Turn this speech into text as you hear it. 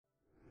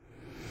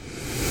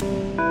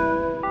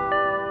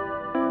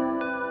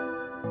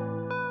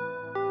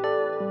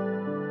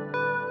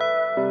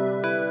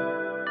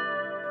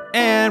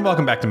And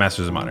welcome back to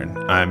Masters of Modern.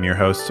 I'm your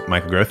host,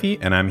 Michael Grothy,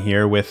 and I'm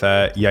here with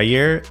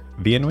Yair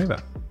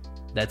Villanueva.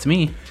 That's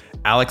me.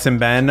 Alex and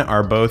Ben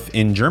are both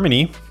in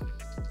Germany,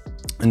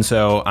 and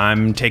so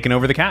I'm taking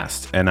over the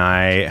cast. And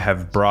I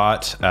have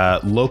brought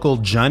local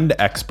Jund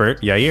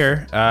expert,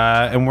 Yair,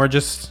 and we're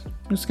just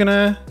going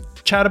to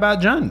chat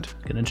about Jund.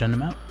 Gonna Jund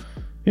them out.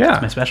 Yeah.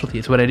 It's my specialty.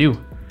 It's what I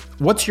do.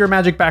 What's your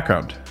magic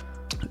background?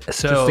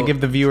 So, just to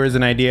give the viewers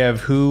an idea of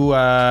who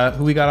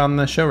we got on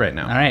the show right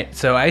now. All right.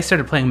 So I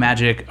started playing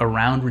Magic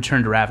around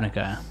Return to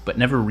Ravnica, but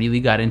never really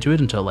got into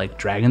it until like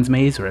Dragon's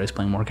Maze, where I was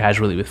playing more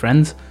casually with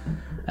friends.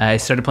 I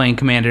started playing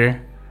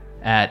Commander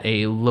at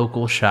a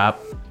local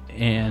shop,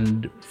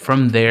 and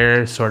from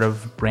there sort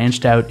of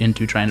branched out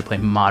into trying to play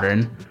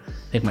Modern.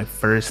 I think my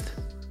first,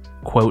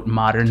 quote,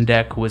 Modern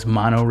deck was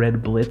Mono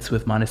Red Blitz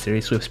with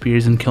Monastery Swift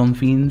Spears and Kiln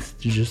Fiends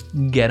to just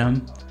get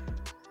them.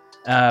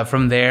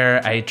 From there,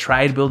 I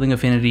tried building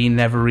Affinity,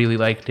 never really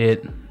liked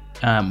it.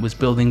 Was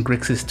building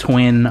Grixis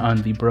Twin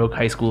on the broke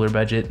high schooler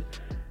budget,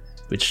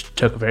 which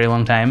took a very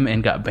long time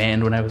and got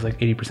banned when I was like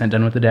 80%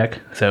 done with the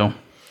deck. So,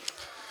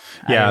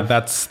 yeah,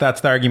 that's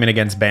the argument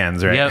against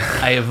bans, right? Yep,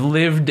 I have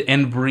lived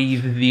and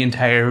breathed the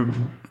entire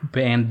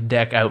banned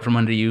deck out from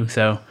under you.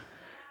 So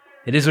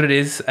it is what it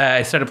is.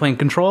 I started playing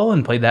Control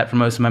and played that for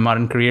most of my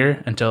Modern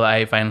career until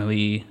I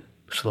finally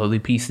slowly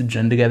pieced the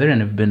Jund together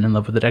and have been in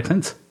love with the deck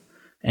since.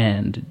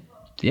 And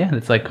yeah,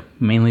 that's like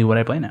mainly what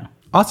I play now.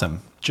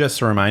 Awesome.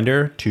 Just a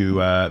reminder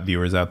to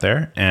viewers out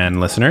there and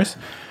listeners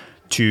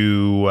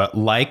to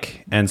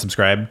like and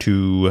subscribe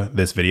to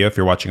this video if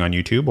you're watching on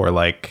YouTube, or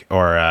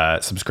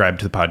subscribe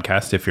to the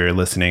podcast if you're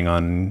listening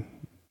on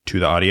to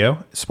the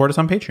audio. Support us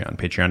on Patreon,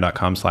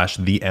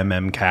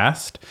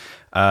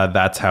 patreon.com/themmcast.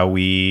 That's how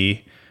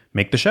we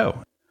make the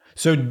show.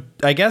 So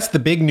I guess the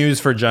big news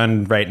for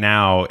Jund right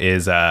now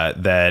is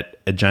that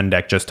a Jund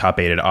deck just top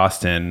 8'd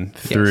Austin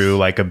through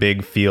like a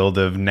big field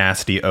of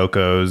nasty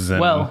Okos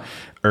and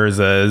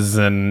Urzas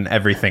and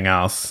everything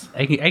else.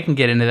 I can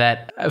get into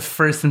that.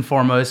 First and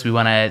foremost, we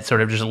want to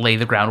sort of just lay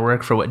the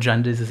groundwork for what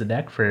Jund is as a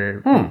deck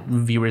for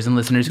viewers and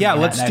listeners who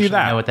let's do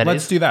that. Know what that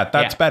let's is. do that.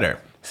 That's better.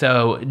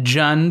 So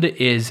Jund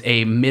is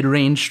a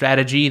mid-range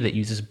strategy that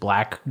uses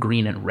black,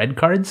 green, and red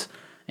cards,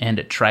 and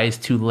it tries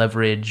to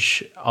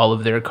leverage all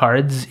of their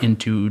cards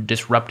into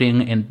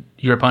disrupting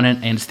your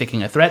opponent and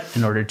sticking a threat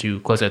in order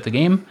to close out the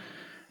game.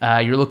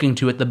 You're looking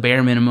to, at the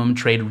bare minimum,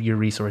 trade your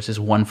resources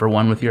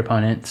 1-for-1 with your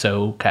opponent,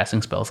 so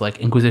casting spells like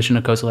Inquisition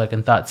of Kozilek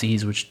and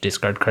Thoughtseize, which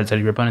discard cards out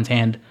of your opponent's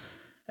hand,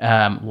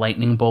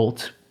 Lightning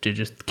Bolt to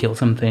just kill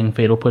something,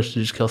 Fatal Push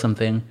to just kill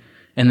something,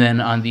 and then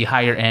on the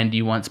higher end,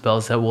 you want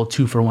spells that will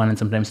 2-for-1 and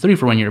sometimes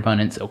 3-for-1 your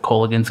opponent, so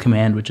Kolaghan's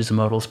Command, which is a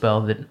modal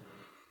spell that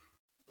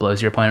blows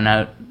your opponent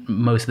out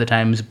most of the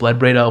times.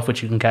 Bloodbraid Elf,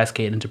 which you can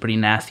cascade into pretty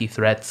nasty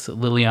threats.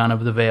 Liliana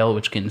of the Veil,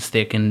 which can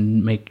stick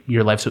and make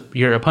your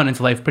opponent's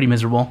life pretty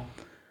miserable.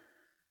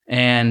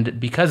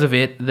 And because of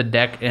it, the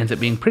deck ends up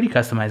being pretty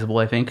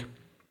customizable, I think.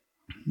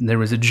 There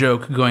was a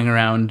joke going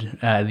around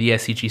the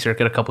SCG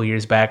circuit a couple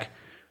years back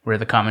where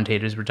the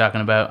commentators were talking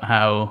about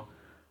how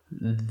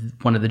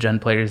one of the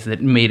Jund players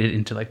that made it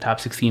into like top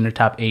 16 or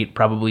top 8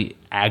 probably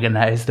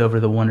agonized over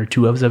the 1 or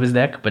 2 ofs of his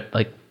deck, but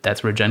like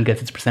that's where Jund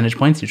gets its percentage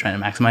points. You're trying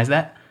to maximize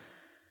that.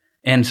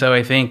 And so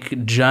I think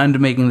Jund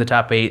making the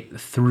top 8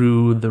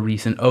 through the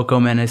recent Oko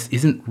Menace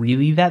isn't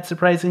really that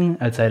surprising,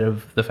 outside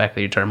of the fact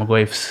that your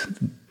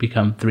Tarmogoyfs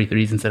become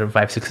 3/3s instead of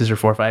 5/6s or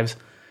 4/5s.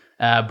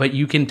 But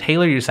you can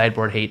tailor your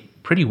sideboard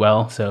hate pretty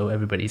well, so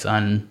everybody's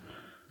on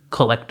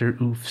Collector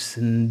Oofs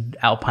and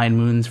Alpine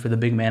Moons for the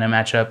big mana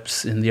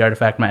matchups and the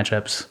artifact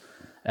matchups.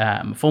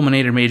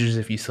 Fulminator Mages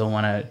if you still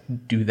want to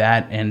do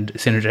that and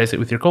synergize it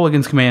with your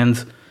Kolaghan's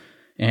commands.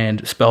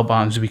 And Spell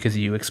Bombs because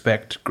you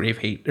expect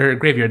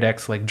graveyard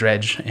decks like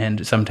Dredge,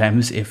 and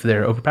sometimes if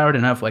they're overpowered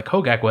enough, like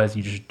Hogak was,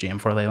 you just jam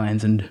 4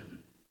 Leylines and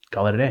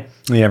call it a day.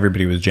 Yeah,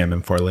 everybody was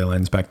jamming 4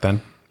 Leylines back then.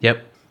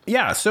 Yep.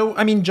 Yeah, so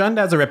I mean, Jund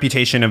has a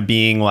reputation of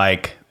being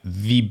like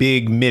the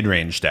big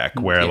mid-range deck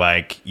where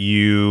like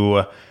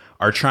you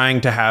are trying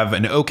to have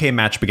an okay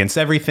matchup against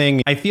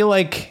everything. I feel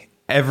like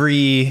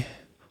every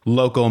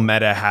local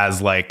meta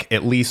has like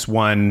at least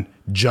one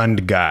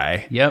Jund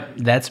guy. Yep,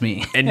 that's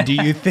me. And do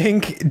you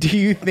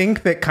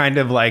think that kind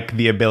of like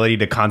the ability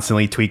to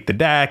constantly tweak the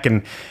deck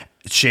and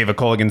shave a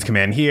Kolaghan's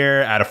Command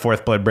here, add a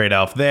 4th Bloodbraid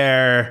Elf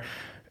there,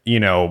 you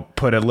know,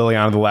 put a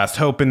Liliana of the Last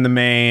Hope in the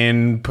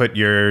main, put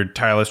your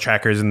Tireless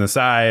Trackers in the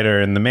side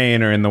or in the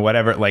main or in the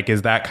whatever, like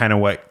is that kind of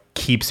what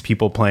keeps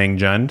people playing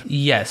Jund?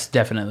 Yes,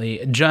 definitely.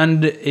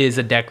 Jund is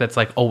a deck that's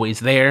like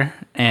always there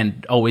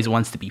and always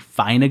wants to be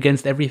fine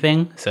against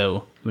everything.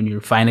 So when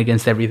you're fine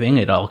against everything,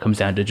 it all comes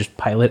down to just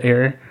pilot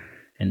error.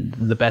 And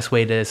the best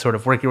way to sort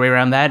of work your way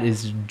around that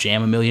is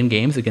jam a million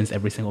games against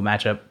every single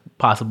matchup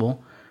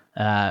possible.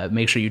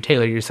 Make sure you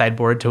tailor your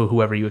sideboard to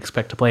whoever you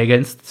expect to play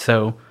against.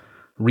 So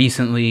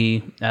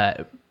recently,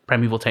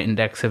 Primeval Titan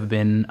decks have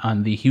been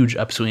on the huge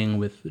upswing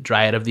with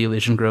Dryad of the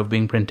Elysian Grove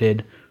being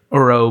printed,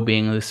 Uro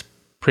being this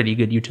pretty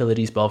good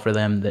utility spell for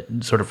them that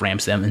sort of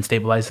ramps them and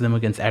stabilizes them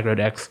against aggro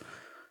decks.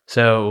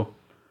 So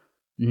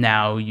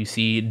Now you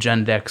see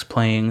Jund decks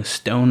playing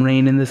Stone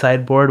Rain in the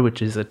sideboard,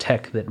 which is a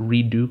tech that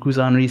Reed Duke was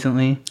on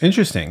recently.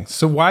 Interesting.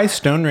 So why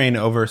Stone Rain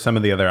over some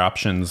of the other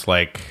options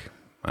like,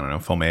 I don't know,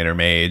 Fulminator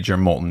Mage or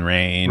Molten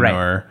Rain? Right.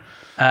 Or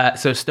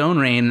So Stone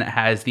Rain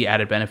has the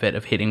added benefit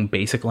of hitting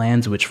basic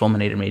lands, which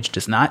Fulminator Mage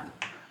does not.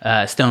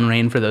 Stone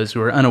Rain, for those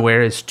who are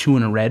unaware, is 2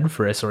 and a red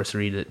for a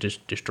sorcery that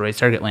just destroys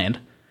target land.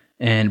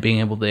 And being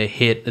able to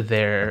hit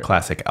their...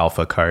 classic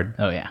alpha card.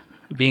 Oh, yeah.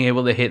 Being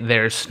able to hit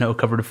their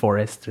snow-covered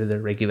forest or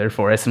their regular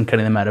forest and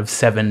cutting them out of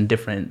 7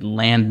 different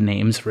land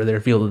names for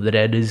their Field of the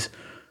Dead is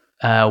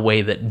a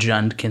way that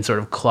Jund can sort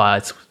of claw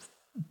its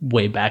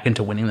way back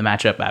into winning the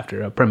matchup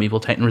after a Primeval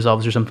Titan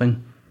resolves or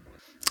something.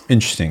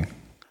 Interesting.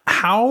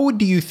 How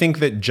do you think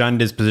that Jund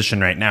is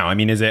positioned right now? I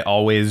mean, is it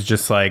always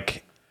just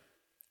like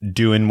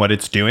doing what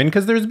it's doing?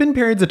 Because there's been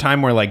periods of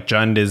time where like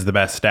Jund is the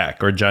best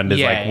deck, or Jund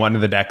is like one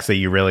of the decks that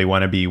you really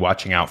want to be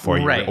watching out for,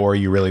 or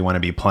you really want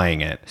to be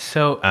playing it.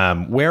 So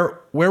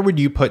where would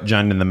you put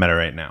Jund in the meta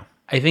right now?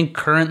 I think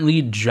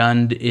currently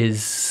Jund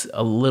is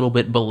a little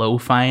bit below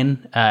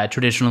fine.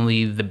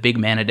 Traditionally, the big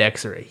mana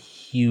decks are a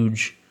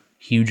huge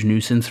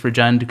nuisance for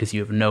Jund because you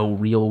have no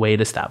real way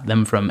to stop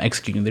them from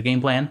executing their game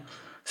plan.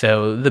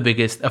 So the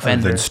biggest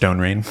offender... Other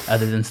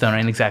than Stone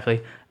Rain,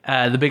 exactly.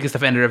 The biggest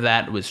offender of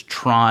that was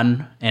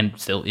Tron, and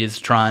still is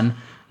Tron.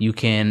 You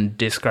can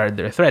discard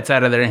their threats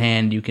out of their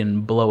hand. You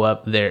can blow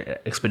up their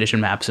expedition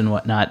maps and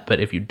whatnot. But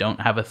if you don't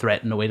have a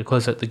threat and a way to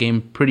close out the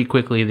game pretty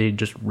quickly, they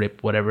just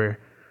rip whatever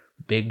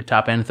big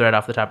top-end threat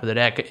off the top of the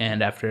deck.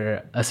 And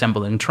after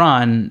assembling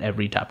Tron,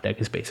 every top deck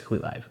is basically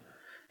live.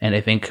 And I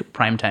think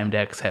primetime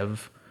decks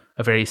have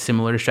a very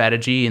similar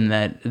strategy in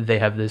that they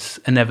have this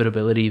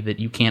inevitability that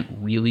you can't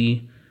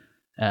really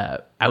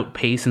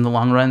outpace in the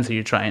long run, so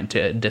you're trying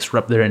to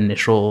disrupt their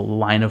initial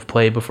line of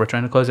play before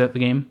trying to close out the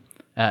game.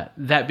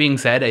 That being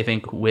said, I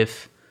think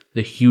with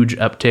the huge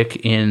uptick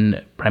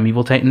in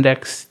Primeval Titan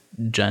decks,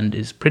 Jund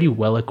is pretty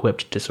well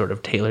equipped to sort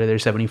of tailor their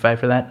 75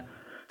 for that.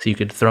 So you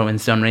could throw in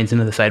Stone Rains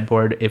into the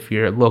sideboard. If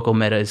your local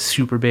meta is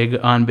super big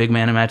on big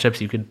mana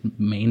matchups, you could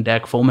main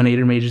deck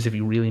Fulminator Mages if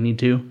you really need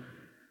to.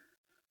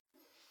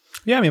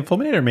 Yeah, I mean,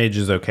 Fulminator Mage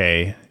is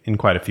okay in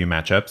quite a few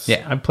matchups.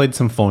 Yeah. I've played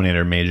some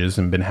Fulminator Mages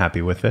and been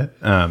happy with it.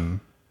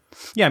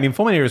 Yeah, I mean,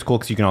 Fulminator is cool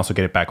because you can also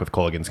get it back with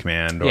Kolaghan's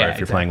Command, or if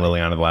you're playing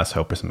Liliana the Last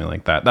Hope or something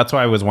like that. That's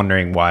why I was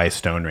wondering why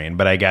Stone Rain.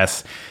 But I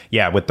guess,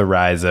 yeah, with the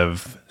rise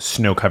of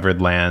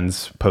snow-covered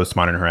lands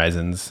post-Modern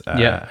Horizons,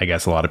 I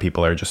guess a lot of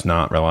people are just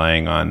not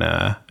relying on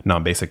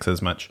non-basics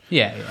as much.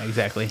 Yeah,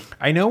 exactly.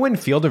 I know when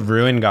Field of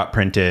Ruin got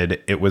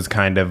printed, it was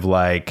kind of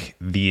like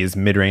these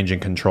mid-range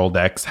and control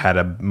decks had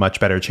a much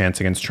better chance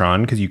against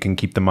Tron because you can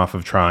keep them off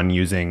of Tron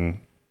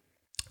using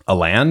a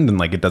land and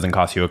like it doesn't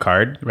cost you a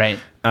card. Right.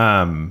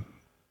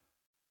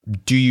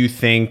 Do you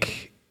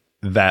think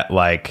that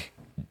like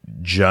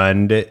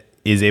Jund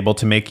is able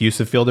to make use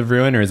of Field of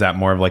Ruin, or is that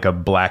more of like a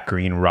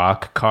black-green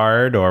rock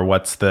card, or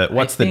what's the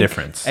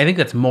difference? I think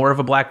that's more of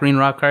a black-green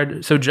rock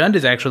card. So Jund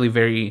is actually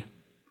very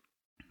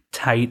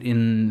tight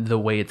in the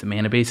way its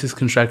mana base is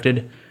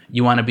constructed.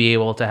 You want to be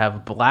able to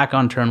have black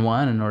on turn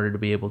 1 in order to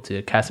be able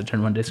to cast a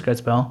turn 1 discard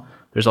spell.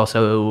 There's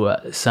also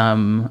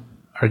some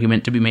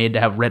argument to be made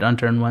to have red on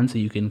turn 1 so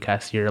you can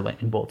cast your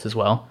lightning bolts as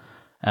well.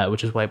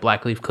 Which is why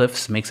Blackleaf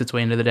Cliffs makes its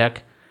way into the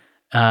deck.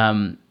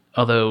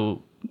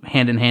 Although,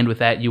 hand in hand with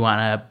that, you want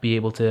to be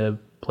able to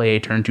play a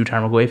turn 2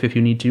 Tarmogoyf if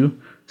you need to.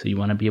 So you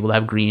want to be able to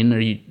have green, or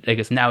I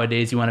guess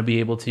nowadays you want to be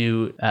able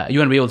to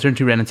turn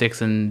 2 red and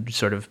 6 and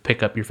sort of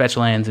pick up your fetch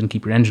lands and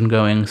keep your engine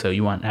going. So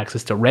you want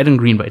access to red and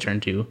green by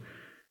turn 2.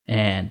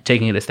 And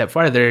taking it a step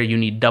farther, you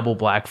need double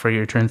black for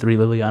your turn 3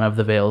 Liliana of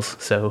the Veils.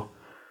 So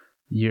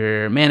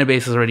your mana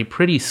base is already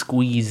pretty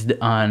squeezed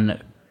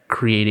on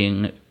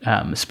creating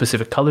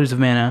specific colors of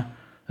mana.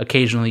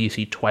 Occasionally you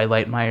see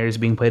Twilight Mires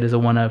being played as a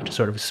one-of to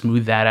sort of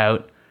smooth that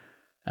out.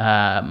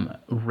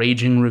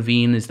 Raging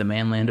Ravine is the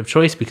manland of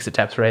choice because it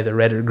taps for either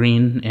red or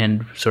green,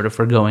 and sort of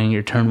foregoing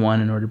your turn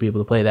 1 in order to be able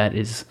to play that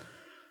is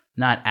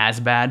not as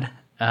bad.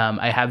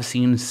 I have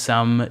seen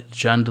some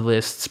Jund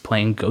lists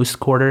playing Ghost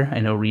Quarter.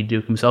 I know Reed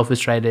Duke himself has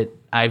tried it.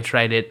 I've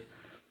tried it.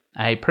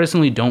 I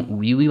personally don't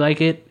really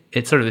like it.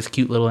 It's sort of this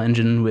cute little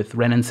engine with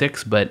Ren and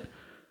 6, but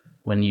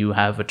when you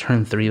have a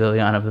turn 3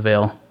 Liliana of the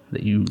Veil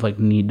that you like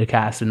need to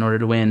cast in order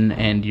to win,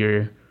 and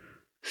you're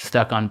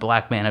stuck on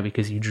black mana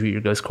because you drew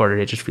your Ghost Quarter,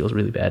 it just feels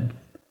really bad.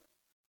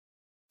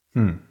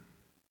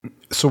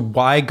 So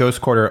why Ghost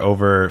Quarter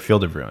over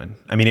Field of Ruin?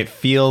 I mean, it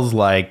feels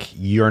like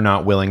you're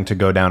not willing to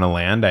go down a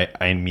land.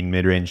 I mean,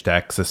 mid-range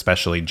decks,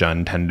 especially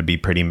Jund, tend to be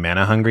pretty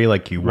mana hungry.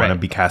 Like you want to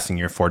be casting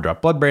your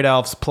 4-drop Bloodbraid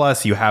Elves,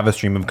 plus you have a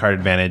stream of card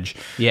advantage.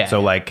 Yeah.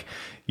 So like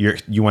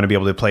you want to be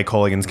able to play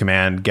Kolaghan's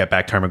Command, get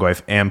back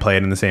Tarmogoyf, and play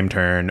it in the same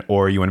turn,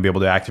 or you want to be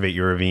able to activate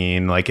your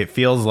Ravine. Like it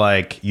feels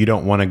like you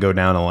don't want to go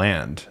down a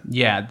land.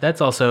 Yeah,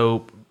 that's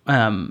also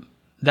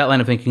that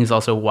line of thinking is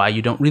also why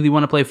you don't really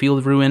want to play Field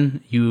of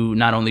Ruin. You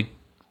not only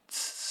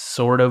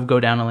sort of go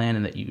down a land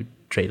in that you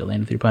trade a land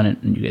with your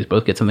opponent and you guys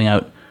both get something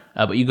out,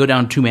 but you go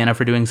down 2 mana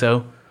for doing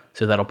so.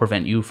 So that'll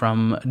prevent you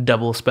from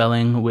double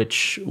spelling,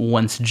 which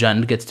once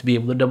Jund gets to be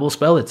able to double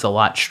spell, it's a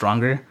lot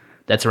stronger.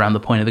 That's around the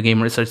point of the game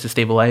where it starts to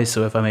stabilize.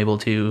 So if I'm able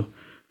to,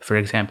 for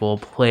example,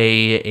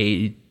 play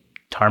a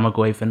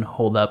Tarmogoyf and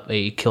hold up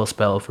a kill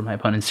spell for my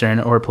opponent's turn,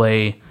 or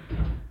play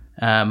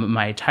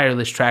my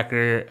Tireless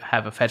Tracker,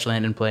 have a fetch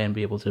land in play, and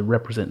be able to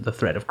represent the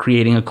threat of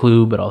creating a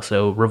clue, but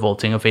also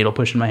revolting a Fatal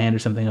Push in my hand or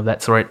something of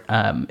that sort,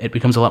 it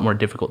becomes a lot more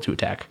difficult to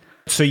attack.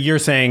 So you're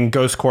saying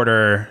Ghost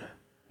Quarter,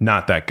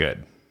 not that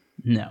good?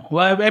 No.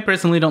 Well, I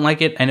personally don't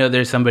like it. I know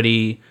there's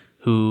somebody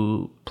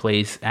who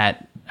plays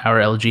at our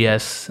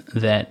LGS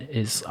that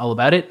is all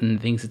about it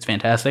and thinks it's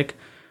fantastic,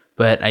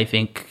 but I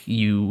think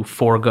you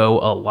forego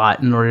a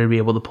lot in order to be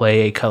able to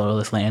play a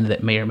colorless land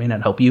that may or may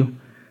not help you,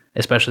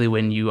 especially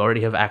when you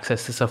already have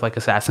access to stuff like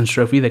Assassin's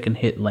Trophy that can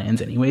hit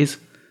lands anyways.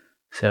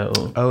 So,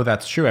 oh,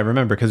 that's true. I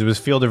remember because it was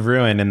Field of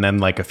Ruin, and then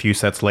like a few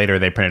sets later,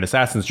 they printed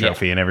Assassin's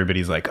Trophy, and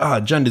everybody's like,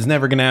 "Oh, Jund is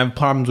never going to have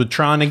problems with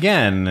Tron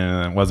again."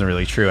 And it wasn't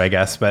really true, I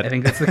guess. But I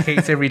think that's the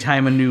case every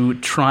time a new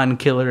Tron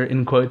killer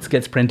in quotes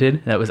gets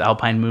printed. That was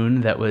Alpine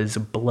Moon. That was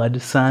Blood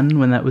Sun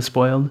when that was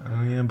spoiled.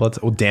 Oh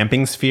yeah,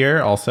 Damping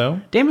Sphere also.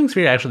 Damping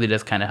Sphere actually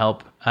does kind of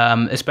help,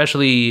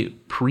 especially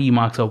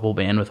pre-Mox Opal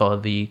ban with all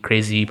of the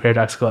crazy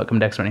paradoxical outcome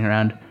decks running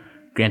around.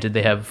 Granted,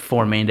 they have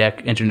 4 main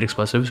deck engineered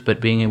explosives,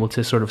 but being able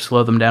to sort of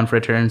slow them down for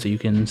a turn so you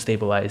can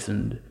stabilize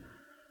and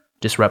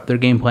disrupt their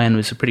game plan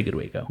was a pretty good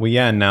way to go. Well,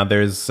 yeah, now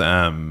there's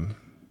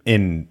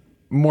in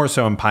more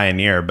so in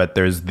Pioneer, but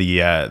there's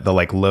the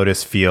like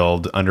Lotus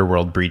Field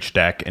Underworld Breach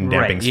deck, and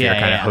Damping Sphere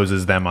kind of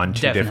hoses them on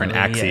two different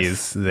axes.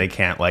 Yes. They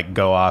can't like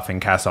go off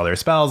and cast all their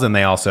spells, and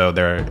they also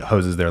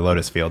hoses their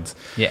Lotus Fields.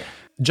 Yeah,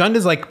 Jund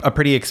is like a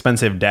pretty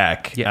expensive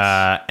deck,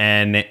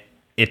 and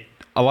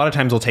a lot of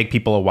times will take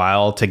people a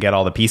while to get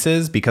all the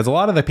pieces, because a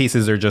lot of the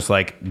pieces are just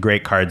like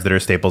great cards that are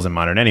staples in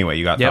Modern anyway.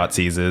 You got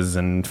Thoughtseizes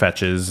and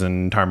Fetches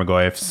and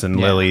Tarmogoyfs and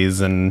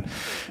Lilies. And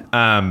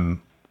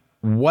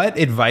what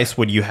advice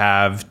would you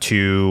have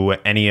to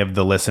any of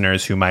the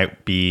listeners who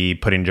might be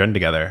putting Jund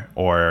together,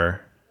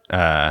 or,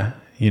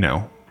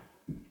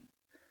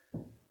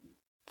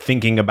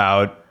 thinking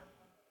about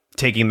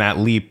taking that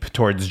leap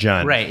towards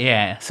Jund? Right,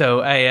 yeah.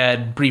 So I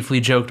briefly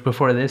joked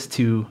before this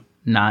to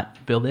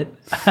not build it.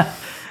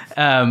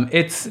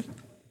 It's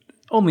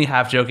only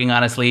half joking,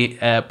 honestly.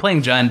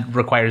 Playing Jund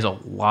requires a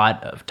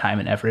lot of time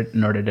and effort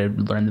in order to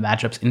learn the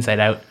matchups inside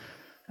out.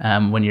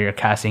 When you're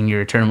casting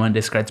your turn 1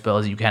 discard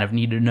spells, you kind of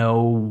need to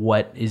know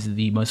what is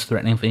the most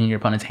threatening thing in your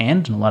opponent's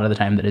hand, and a lot of the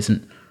time that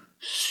isn't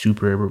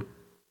super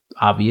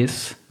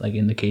obvious. Like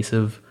in the case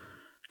of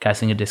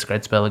casting a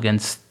discard spell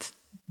against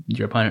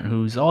your opponent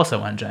who's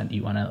also on Jund,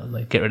 you want to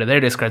like get rid of their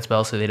discard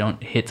spell so they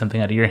don't hit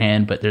something out of your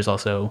hand, but there's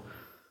also,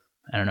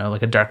 I don't know,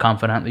 like a Dark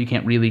Confidant that you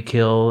can't really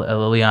kill, a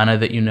Liliana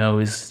that you know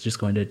is just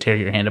going to tear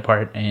your hand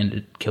apart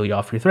and kill you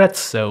off your threats.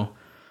 So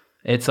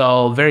it's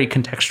all very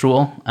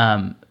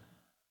contextual.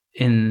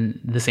 In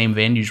the same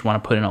vein, you just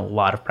want to put in a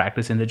lot of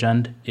practice into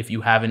Jund. If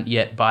you haven't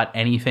yet bought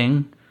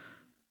anything,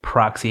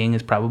 proxying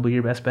is probably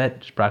your best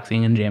bet. Just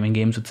proxying and jamming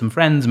games with some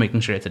friends,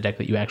 making sure it's a deck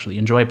that you actually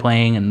enjoy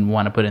playing and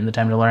want to put in the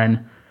time to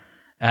learn.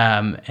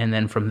 And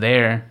then from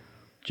there,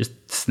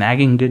 just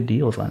snagging good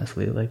deals,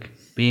 honestly. Like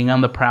being on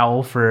the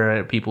prowl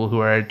for people who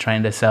are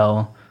trying to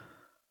sell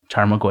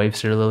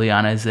Tarmogoyfs or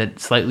Lilianas at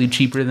slightly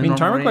cheaper than normal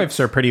Tarmogoyfs rates.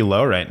 are pretty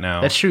low right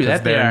now. That's true.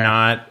 That they're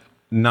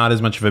not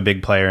as much of a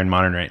big player in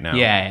Modern right now.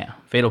 Yeah.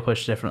 Fatal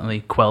Push definitely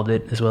quelled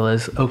it, as well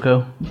as Oko.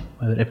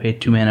 Why would I pay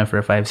 2 mana for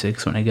a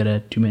 5/6 when I get a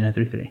 2 mana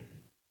 3/3?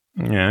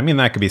 Yeah, I mean,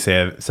 that could be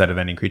said of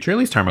any creature. At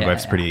least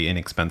Tarmogoyf's pretty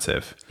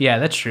inexpensive. Yeah,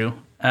 that's true.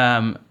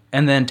 And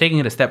then taking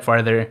it a step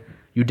farther,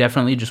 you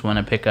definitely just want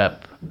to pick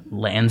up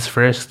lands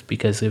first,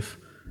 because if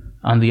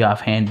on the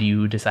offhand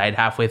you decide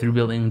halfway through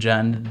building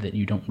Jund that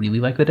you don't really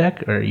like the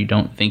deck, or you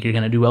don't think you're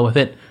going to do well with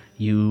it,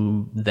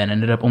 you then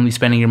ended up only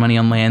spending your money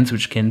on lands,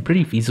 which can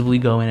pretty feasibly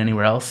go in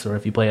anywhere else. Or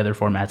if you play other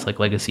formats like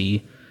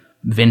Legacy,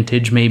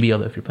 Vintage maybe,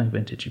 although if you're playing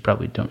Vintage, you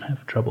probably don't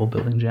have trouble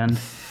building Jund.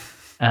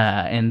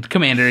 And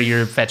Commander,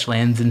 your fetch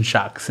lands and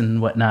shocks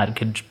and whatnot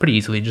could pretty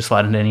easily just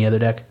slot into any other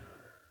deck.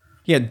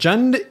 Yeah,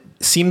 Jund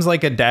seems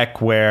like a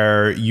deck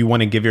where you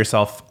want to give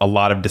yourself a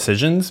lot of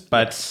decisions,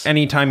 but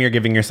anytime you're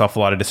giving yourself a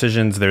lot of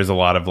decisions, there's a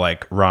lot of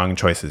like wrong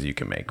choices you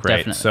can make, right?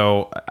 Definitely.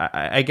 So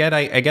I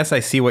guess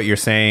I see what you're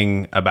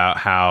saying about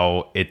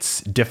how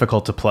it's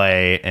difficult to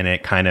play and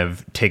it kind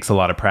of takes a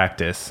lot of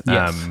practice.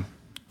 Yes.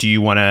 Do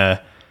you want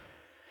to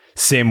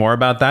say more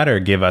about that, or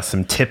give us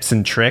some tips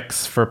and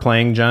tricks for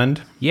playing Jund?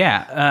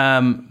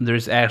 Yeah,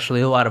 there's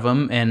actually a lot of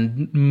them,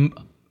 and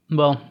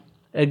well,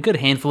 a good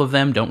handful of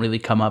them don't really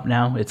come up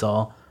now. It's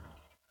all,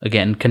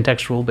 again,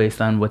 contextual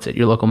based on what's at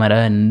your local meta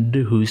and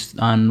who's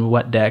on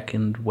what deck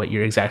and what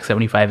your exact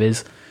 75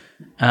 is.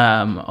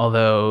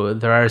 Although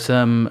there are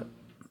some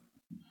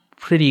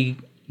pretty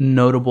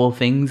notable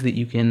things that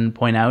you can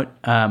point out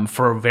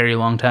for a very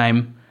long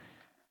time.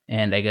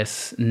 And I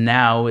guess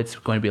now it's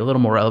going to be a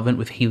little more relevant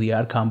with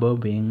Heliod combo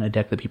being a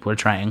deck that people are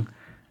trying.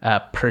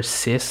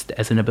 Persist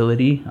as an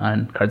ability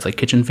on cards like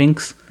Kitchen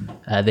Finks.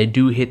 They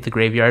do hit the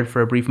graveyard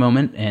for a brief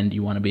moment, and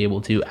you want to be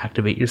able to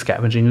activate your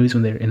Scavenging Ooze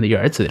when they're in the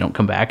yard so they don't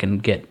come back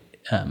and get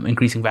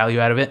increasing value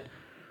out of it.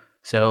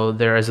 So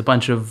there is a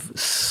bunch of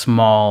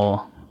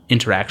small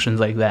interactions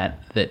like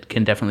that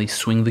can definitely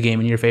swing the game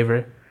in your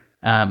favor.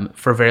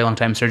 For a very long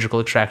time, Surgical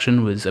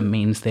Extraction was a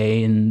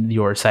mainstay in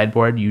your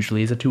sideboard,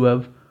 usually as a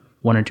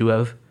 1 or 2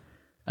 of.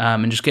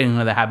 And just getting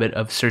into the habit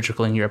of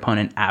surgicaling your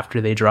opponent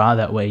after they draw.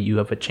 That way you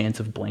have a chance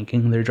of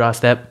blanking their draw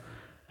step.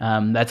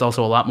 That's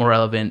also a lot more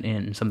relevant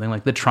in something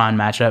like the Tron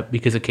matchup,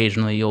 because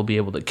occasionally you'll be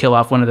able to kill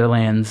off one of their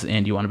lands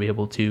and you want to be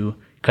able to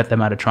cut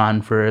them out of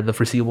Tron for the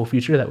foreseeable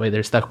future. That way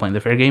they're stuck playing the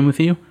fair game with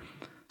you.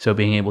 So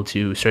being able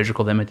to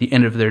surgical them at the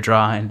end of their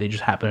draw and they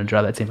just happen to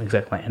draw that same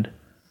exact land.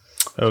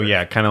 Oh,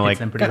 yeah. Kind of like,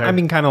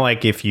 kind of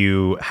like if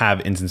you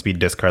have instant speed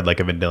discard like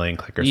a Vendilion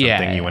Click or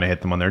something, you want to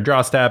hit them on their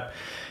draw step.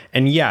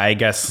 And yeah, I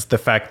guess the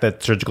fact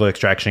that Surgical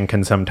Extraction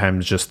can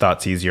sometimes just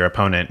Thoughtseize your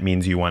opponent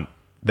means you want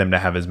them to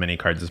have as many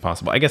cards as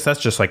possible. I guess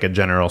that's just like a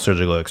general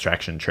Surgical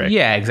Extraction trick.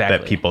 Yeah, exactly.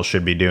 That people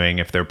should be doing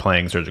if they're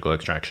playing Surgical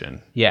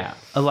Extraction. Yeah.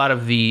 A lot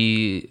of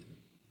the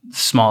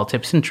small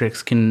tips and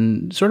tricks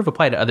can sort of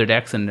apply to other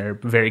decks and they're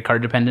very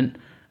card dependent.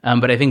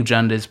 But I think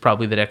Jund is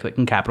probably the deck that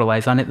can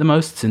capitalize on it the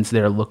most, since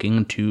they're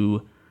looking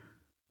to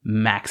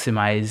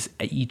maximize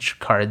each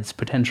card's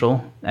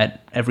potential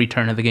at every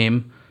turn of the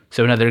game.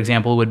 So another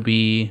example would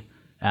be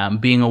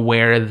being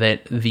aware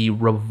that the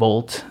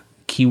Revolt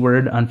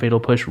keyword on Fatal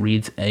Push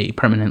reads a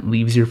permanent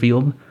leaves your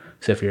field.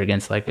 So if you're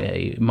against like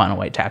a Mono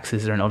White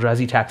Taxes or an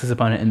Eldrazi Taxes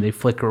opponent and they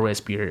Flicker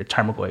Wisp your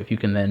Tarmogoyf, you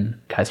can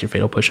then cast your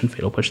Fatal Push and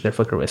Fatal Push their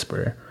Flicker Wisp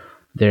or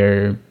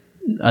their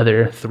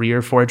other 3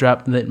 or 4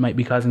 drop that might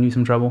be causing you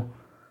some trouble.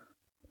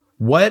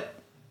 What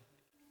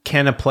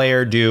can a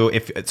player do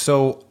if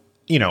so?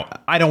 You know,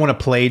 I don't want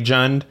to play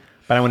Jund,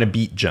 but I want to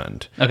beat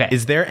Jund. Okay.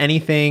 Is there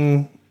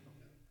anything?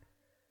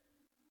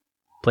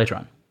 Play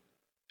Tron.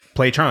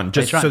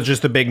 So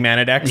just the big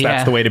mana decks. Yeah.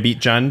 That's the way to beat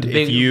Jund.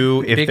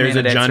 If there's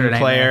a Jund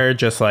player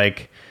just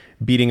like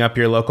beating up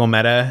your local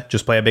meta,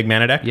 just play a big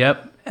mana deck.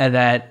 Yep. And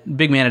that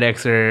big mana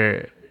decks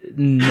are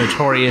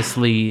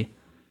notoriously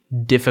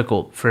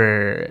difficult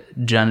for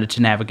Jund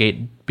to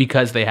navigate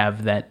because they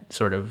have that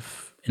sort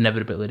of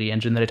inevitability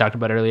engine that I talked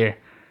about earlier.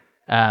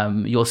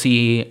 You'll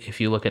see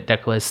if you look at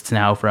deck lists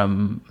now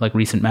from like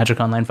recent Magic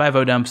Online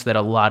 5.0 dumps that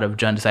a lot of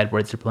Jund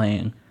sideboards are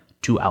playing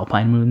 2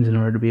 Alpine Moons in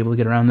order to be able to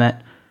get around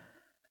that.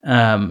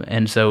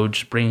 And so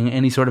just bringing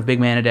any sort of big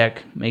mana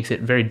deck makes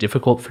it very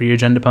difficult for your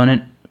Jund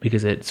opponent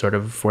because it sort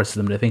of forces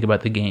them to think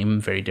about the game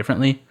very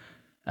differently.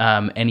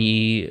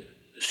 Any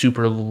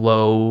super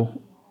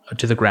low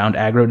to the ground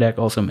aggro deck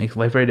also makes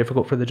life very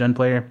difficult for the Jund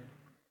player.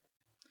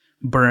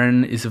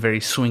 Burn is a very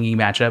swingy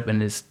matchup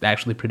and has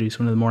actually produced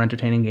one of the more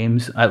entertaining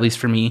games, at least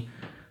for me,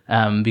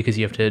 because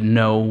you have to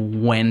know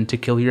when to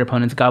kill your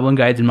opponent's Goblin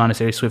Guides and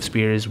Monastery Swift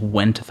Spears,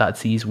 when to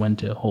Thoughtseize, when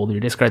to hold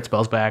your discard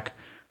spells back,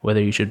 whether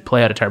you should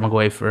play out a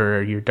Tarmogoyf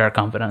or your Dark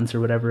Confidence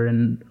or whatever,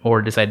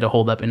 or decide to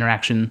hold up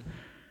interaction.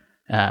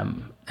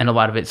 And a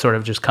lot of it sort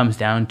of just comes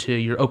down to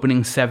your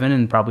opening 7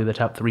 and probably the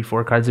top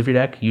 3-4 cards of your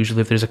deck.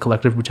 Usually if there's a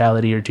Collective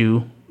Brutality or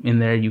 2 in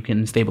there, you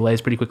can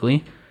stabilize pretty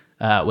quickly.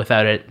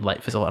 Without it,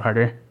 life is a lot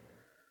harder.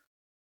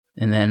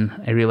 And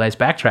then I realize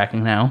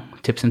backtracking now,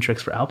 tips and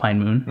tricks for Alpine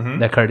Moon. Mm-hmm.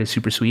 That card is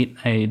super sweet.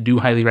 I do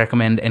highly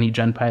recommend any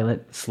Jund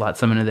pilot slot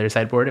some into their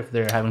sideboard if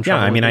they're having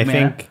trouble. Yeah, I mean,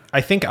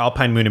 I think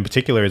Alpine Moon in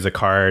particular is a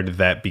card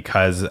that,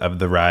 because of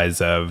the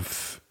rise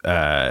of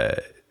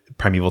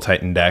Primeval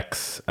Titan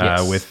decks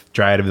with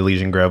Dryad of the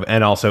Elysian Grove,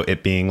 and also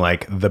it being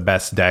like the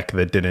best deck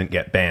that didn't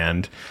get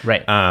banned.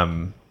 Right.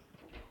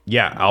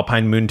 Yeah,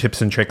 Alpine Moon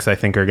tips and tricks I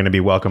think are going to be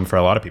welcome for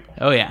a lot of people.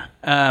 Oh, yeah.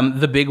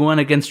 The big one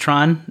against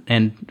Tron,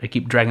 and I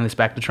keep dragging this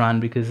back to Tron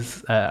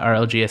because our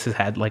LGS has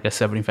had like a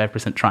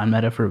 75% Tron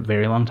meta for a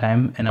very long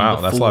time. And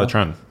that's a lot of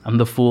Tron. I'm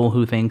the fool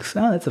who thinks,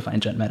 oh, that's a fine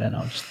Jund meta, and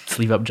I'll just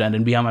sleeve up Jund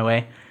and be on my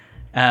way.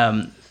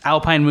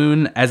 Alpine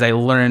Moon, as I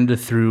learned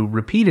through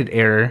repeated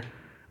error,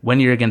 when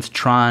you're against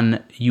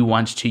Tron, you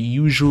want to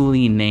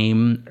usually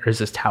name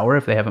Urza's Tower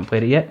if they haven't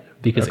played it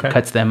yet, because it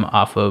cuts them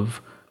off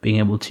of being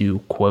able to,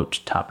 quote,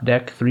 top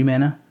deck 3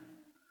 mana.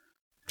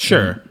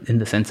 Sure. In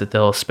the sense that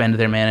they'll spend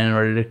their mana in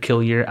order to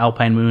kill your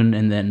Alpine Moon,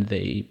 and then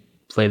they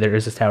play their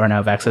Urza's Tower and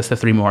have access to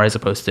 3 more, as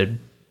opposed to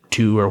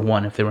 2 or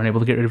 1 if they weren't able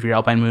to get rid of your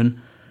Alpine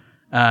Moon.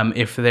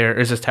 If their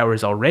Urza's Tower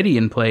is already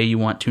in play, you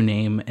want to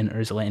name an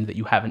Urza land that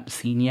you haven't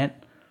seen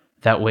yet.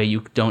 That way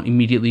you don't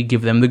immediately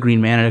give them the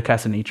green mana to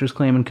cast a Nature's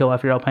Claim and kill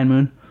off your Alpine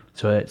Moon.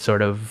 So it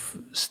sort of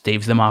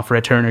staves them off for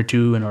a turn or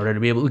 2 in order to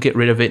be able to get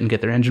rid of it and get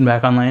their engine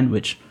back online,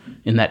 which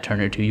in that turn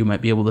or 2 you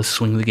might be able to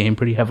swing the game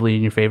pretty heavily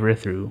in your favor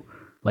through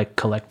like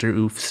Collector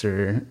Oofs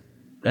or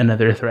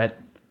another threat.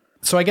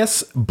 So I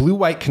guess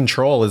blue-white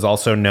control is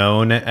also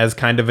known as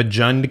kind of a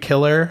Jund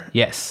killer.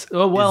 Yes.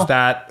 Oh, well, is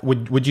that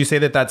would you say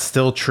that that's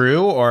still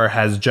true, or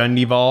has Jund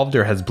evolved,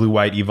 or has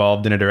blue-white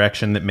evolved in a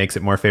direction that makes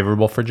it more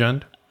favorable for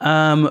Jund?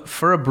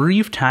 For a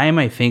brief time,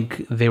 I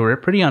think they were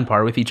pretty on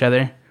par with each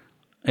other.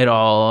 It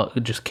all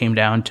just came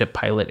down to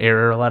pilot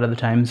error a lot of the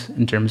times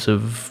in terms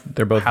of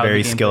they're both how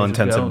very the gameplays skill would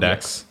intensive go.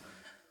 decks.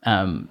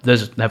 Yes.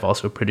 Those have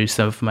also produced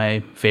some of my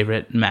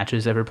favorite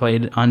matches ever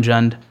played on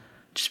Jund,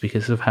 just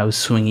because of how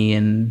swingy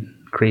and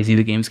crazy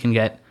the games can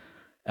get.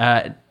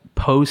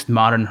 Post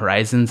Modern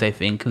Horizons, I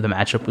think the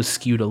matchup was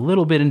skewed a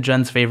little bit in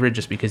Jund's favor,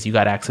 just because you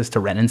got access to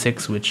Ren and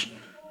 6, which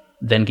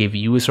then gave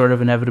you a sort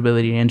of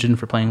inevitability engine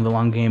for playing the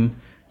long game.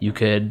 You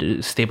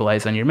could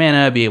stabilize on your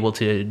mana, be able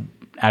to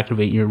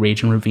activate your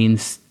Rage and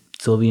Ravines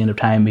till the end of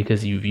time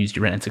because you've used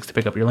your Ren and 6 to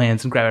pick up your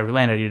lands and grab every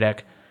land out of your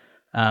deck.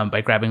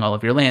 By grabbing all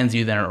of your lands,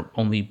 you then are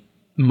only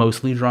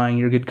mostly drawing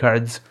your good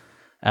cards.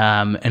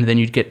 And then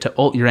you'd get to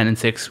ult your Ren and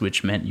 6,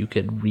 which meant you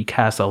could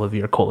recast all of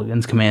your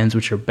Kolaghan's commands,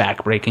 which are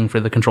back-breaking for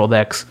the control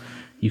decks.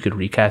 You could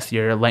recast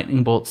your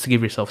Lightning Bolts to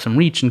give yourself some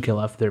reach and kill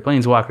off their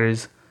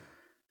Planeswalkers.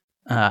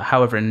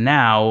 However,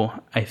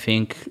 now I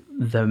think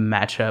the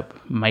matchup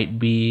might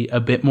be a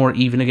bit more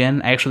even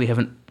again. I actually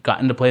haven't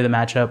gotten to play the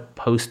matchup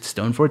post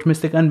Stoneforge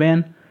Mystic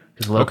unban.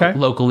 Because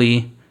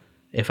locally,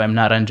 if I'm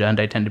not on Jund,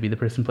 I tend to be the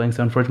person playing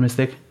Stoneforge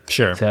Mystic.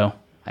 Sure. So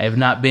I have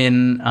not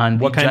been on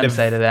the Jund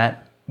side of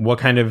that. What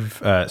kind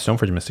of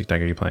Stoneforge Mystic deck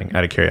are you playing,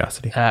 out of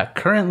curiosity?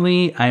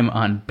 Currently, I'm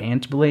on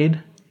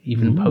Bantblade,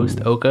 even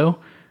post Oko.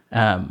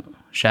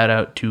 Shout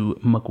out to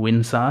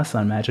McWinsauce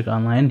on Magic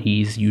Online.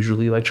 He's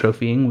usually like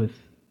trophying with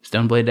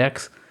Stoneblade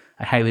decks.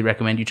 I highly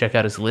recommend you check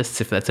out his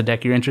lists if that's a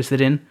deck you're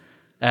interested in.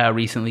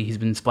 Recently, he's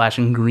been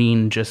splashing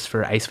green just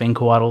for Icefang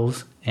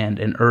Coatls and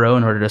an Uro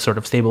in order to sort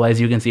of stabilize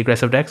you against the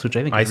aggressive decks, which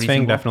I think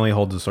Icefang definitely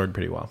holds the sword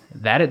pretty well.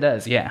 That it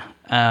does, yeah.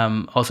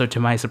 Also, to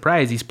my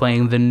surprise, he's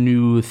playing the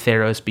new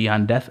Theros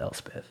Beyond Death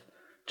Elspeth,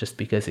 just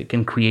because it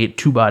can create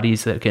two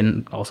bodies that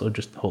can also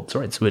just hold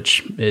swords,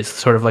 which is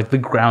sort of like the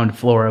ground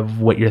floor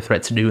of what your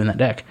threats do in that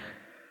deck.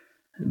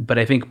 But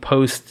I think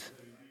post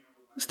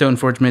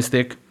Stoneforge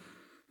Mystic,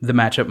 the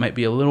matchup might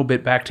be a little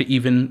bit back to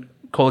even.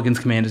 Kolaghan's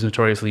command is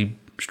notoriously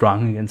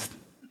strong against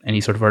any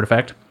sort of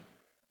artifact,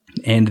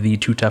 and the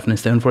 2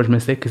 toughness Stoneforge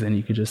Mystic, because then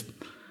you could just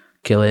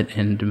kill it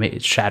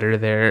and shatter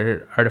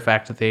their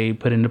artifact that they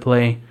put into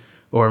play.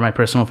 Or my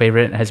personal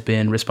favorite has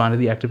been respond to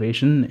the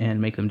activation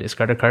and make them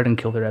discard a card and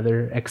kill their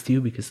other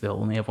X2 because they'll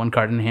only have 1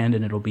 card in hand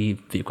and it'll be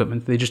the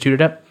equipment that they just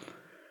tutored up.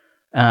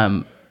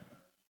 But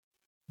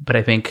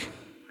I think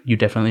you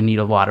definitely need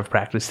a lot of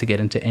practice to get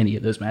into any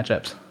of those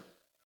matchups.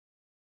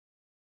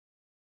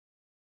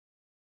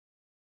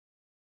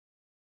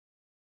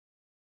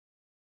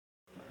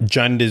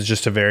 Jund is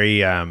just a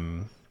very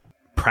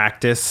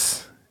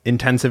practice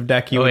intensive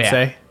deck, you would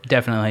say?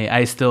 Definitely.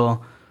 I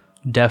still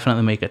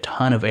definitely make a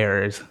ton of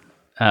errors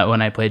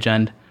when I play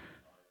Jund.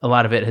 A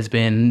lot of it has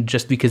been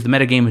just because the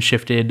metagame has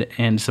shifted,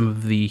 and some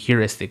of the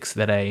heuristics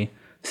that I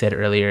said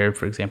earlier,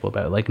 for example,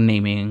 about like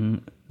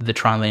naming the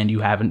Tron land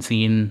you haven't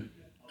seen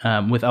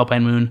with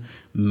Alpine Moon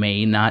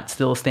may not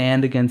still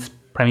stand against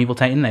Primeval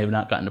Titan. I have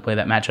not gotten to play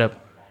that matchup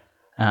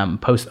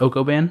post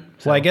Oko ban.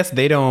 So. Well, I guess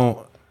they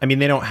don't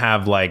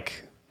have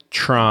like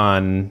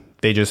Tron.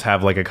 They just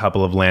have like a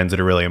couple of lands that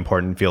are really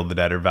important, Field of the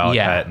Dead or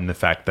Valakut, and the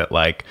fact that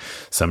like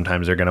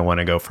sometimes they're going to want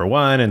to go for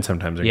one and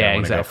sometimes they're going to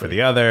want to go for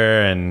the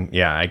other. And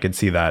yeah, I could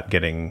see that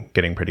getting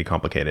pretty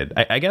complicated.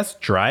 I guess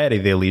Dryad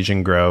of the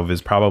Elysian Grove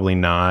is probably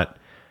not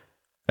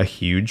a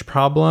huge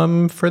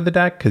problem for the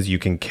deck because you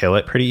can kill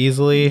it pretty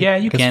easily. Yeah,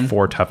 you can.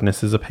 4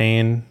 toughness is a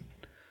pain.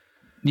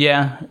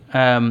 Yeah,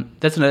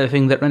 that's another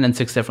thing that Ren and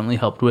 6 definitely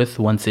helped with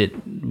once it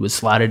was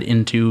slotted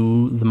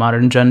into the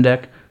modern Jund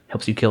deck.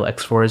 Helps you kill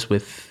X4s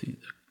with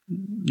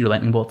your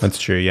Lightning Bolts. That's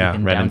true, yeah.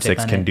 Ren and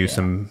 6 can do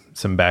some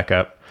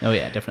backup. Oh,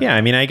 yeah, definitely. Yeah,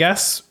 I mean, I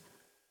guess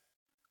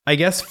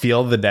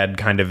Field of the Dead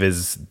kind of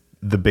is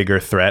the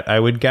bigger threat, I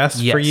would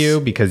guess, for you,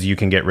 because you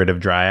can get rid of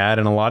Dryad,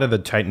 and a lot of the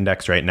Titan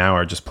decks right now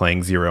are just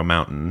playing Zero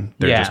Mountain.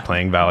 They're just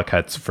playing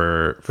Valakuts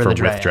for with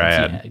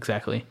Dryad. Yeah,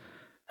 exactly.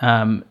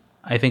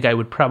 I think I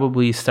would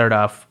probably start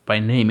off by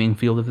naming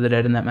Field of the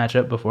Dead in that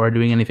matchup before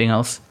doing anything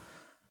else.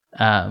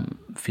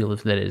 Field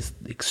of the Dead is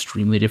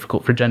extremely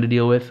difficult for Jund to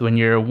deal with when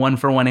you're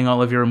 1-for-1ing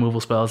all of your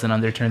removal spells, and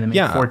on their turn they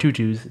make 4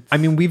 2/2s. I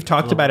mean, we've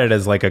talked about it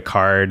as like a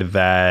card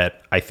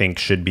that I think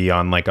should be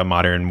on like a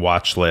modern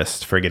watch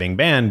list for getting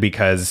banned,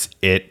 because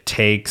it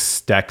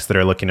takes decks that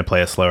are looking to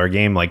play a slower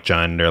game like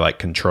Jund or like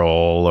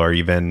Control, or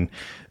even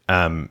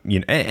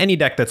any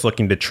deck that's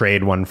looking to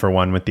trade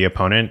 1-for-1 with the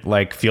opponent.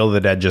 Like Field of the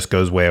Dead just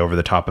goes way over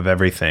the top of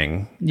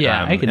everything.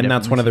 Yeah, and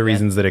that's one of the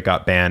reasons that it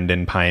got banned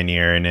in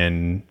Pioneer and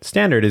in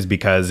Standard, is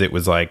because it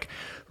was like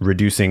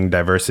reducing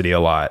diversity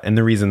a lot. And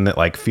the reason that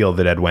like Field of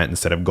the Dead went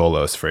instead of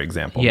Golos, for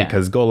example,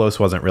 because Golos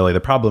wasn't really the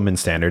problem in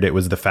Standard. It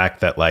was the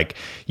fact that like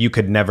you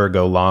could never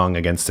go long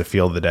against a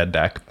Field of the Dead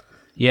deck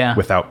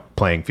without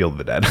playing Field of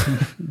the Dead.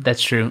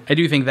 That's true. I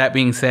do think, that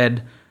being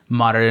said,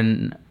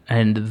 Modern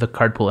and the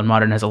card pool in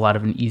Modern has a lot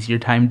of an easier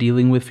time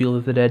dealing with Field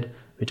of the Dead,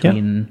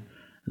 between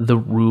the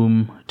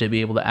room to be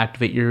able to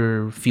activate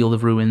your Field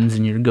of Ruins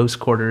and your Ghost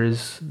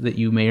Quarters that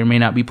you may or may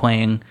not be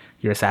playing,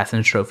 Your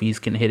Assassin's trophies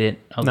can hit it.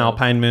 An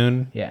Alpine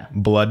Moon. Yeah.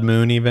 Blood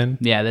Moon even.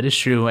 Yeah, that is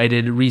true. I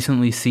did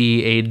recently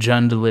see a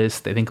Jund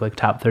list, I think like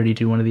top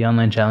 32, one of the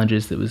online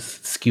challenges that was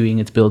skewing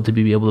its build to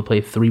be able to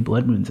play 3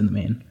 Blood Moons in the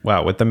main.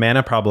 Wow, with the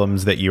mana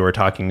problems that you were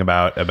talking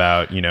about,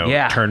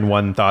 turn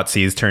 1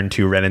 Thoughtseize, turn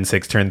 2 Ren and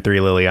 6, turn 3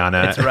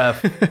 Liliana. It's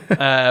rough.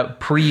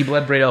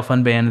 Pre-Bloodbraid Elf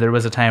Unbanned, there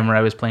was a time where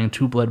I was playing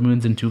 2 Blood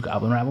Moons and 2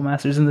 Goblin Rabble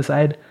Masters in the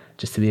side,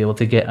 just to be able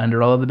to get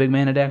under all of the big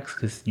mana decks,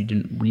 because you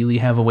didn't really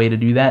have a way to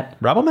do that.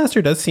 Rabble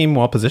Master does seem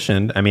well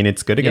positioned. I mean,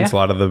 it's good against a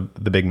lot of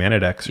the big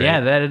mana decks, right? Yeah,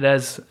 that it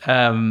does.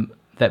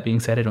 That being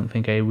said, I don't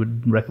think I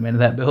would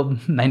recommend that build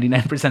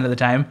 99% of the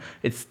time.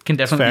 It can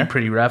definitely be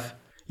pretty rough.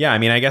 Yeah, I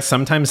mean, I guess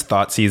sometimes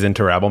Thoughtseize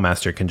into Rabble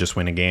Master can just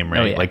win a game,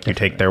 right? You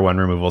take their 1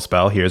 removal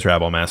spell, here's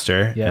Rabble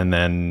Master, and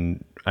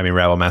then, I mean,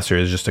 Rabble Master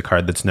is just a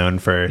card that's known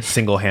for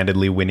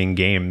single-handedly winning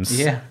games.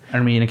 Yeah,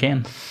 Army in a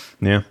can.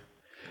 Yeah.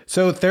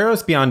 So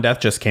Theros Beyond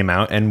Death just came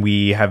out, and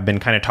we have been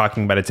kind of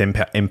talking about its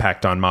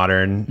impact on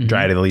Modern.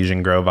 Dryad of the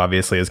Legion Grove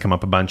obviously has come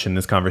up a bunch in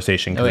this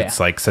conversation because it's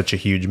like such a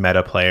huge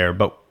meta player.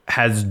 But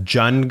has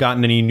Jund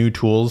gotten any new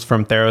tools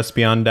from Theros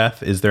Beyond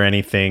Death? Is there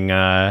anything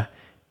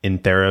in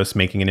Theros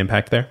making an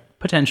impact there?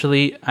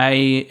 Potentially. I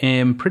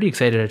am pretty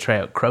excited to try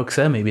out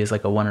Kroxa, maybe as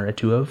like a 1 or a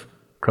 2 of.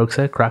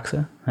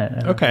 Kroxa? I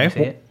don't know how you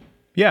say it.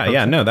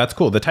 Yeah, no, that's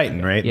cool. The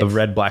Titan, right? Yes. The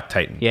red-black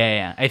Titan.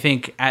 Yeah. I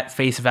think at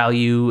face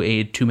value,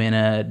 a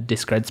 2-mana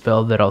discard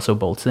spell that also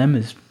bolts them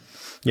is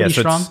pretty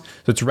strong. So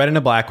it's red and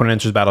a black. When it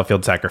enters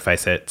battlefield,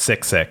 sacrifice it.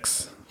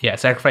 6/6. Yeah,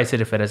 sacrifice it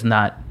if it has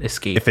not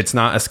escaped. If it's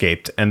not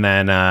escaped. And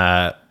then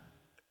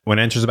when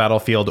it enters the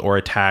battlefield or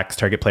attacks,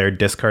 target player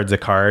discards a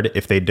card.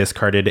 If they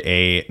discarded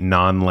a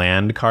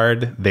non-land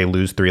card, they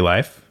lose 3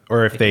 life.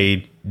 Or if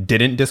they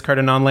didn't discard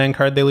a non-land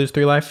card, they lose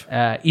 3 life?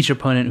 Each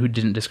opponent who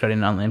didn't discard a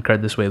non-land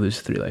card this way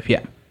loses 3 life,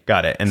 yeah.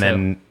 Got it. And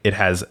then it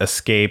has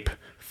escape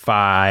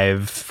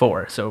 5...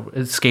 4. So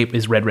escape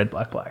is red,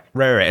 black.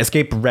 Right.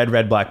 Escape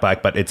red, black,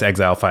 but it's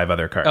exile 5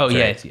 other cards. Oh,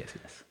 right? yes.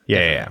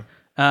 Yeah.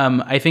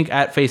 I think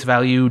at face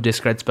value,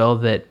 discard spell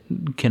that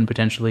can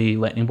potentially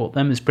lightning bolt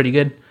them is pretty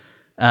good.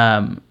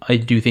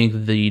 I do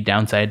think the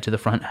downside to the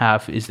front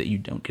half is that you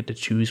don't get to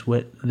choose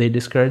what they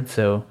discard,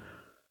 so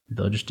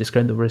they'll just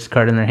discard the worst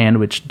card in their hand,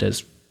 which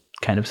does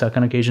kind of suck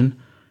on occasion.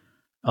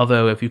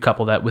 Although if you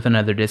couple that with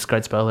another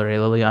discard spell or a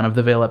Liliana of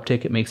the Veil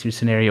uptick, it makes your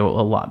scenario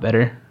a lot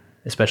better,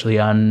 especially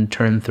on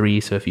turn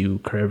 3. So if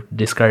you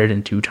discard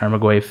into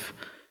Tarmogoyf,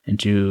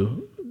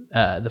 into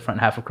the front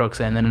half of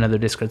Kroxa, and then another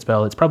discard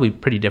spell, it's probably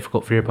pretty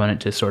difficult for your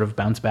opponent to sort of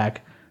bounce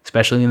back,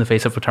 especially in the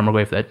face of a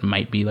Tarmogoyf that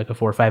might be like a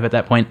 4 or 5 at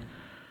that point.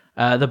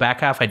 The back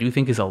half I do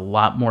think is a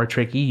lot more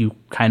tricky. You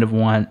kind of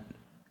want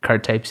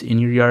card types in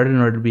your yard in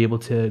order to be able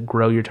to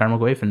grow your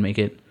Tarmogoyf and make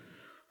it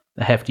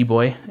a hefty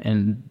boy,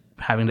 and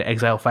having to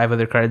exile 5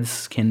 other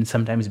cards can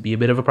sometimes be a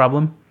bit of a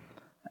problem.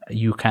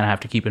 You kind of have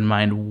to keep in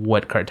mind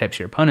what card types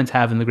your opponents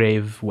have in the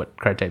grave, what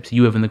card types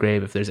you have in the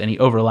grave, if there's any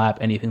overlap,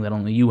 anything that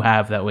only you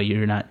have, that way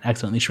you're not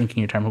accidentally shrinking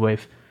your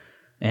Tarmogoyf.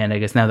 And I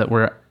guess now that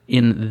we're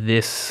in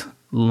this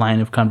line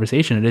of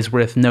conversation, it is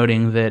worth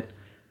noting that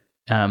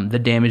the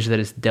damage that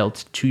is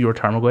dealt to your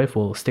Tarmogoyf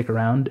will stick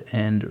around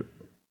and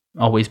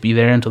always be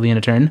there until the end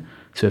of turn.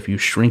 So if you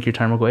shrink your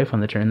Tarmogoyf on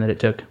the turn that it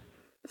took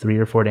 3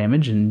 or 4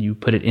 damage and you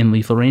put it in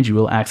lethal range, you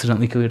will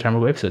accidentally kill your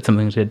Tarmogoyf. So it's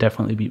something to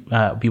definitely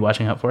be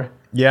watching out for.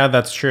 Yeah,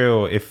 that's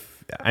true.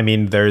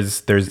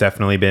 There's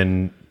definitely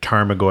been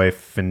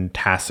Tarmogoyf and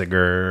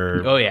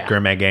Tassiger,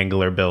 Gurmag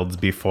Angler builds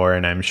before,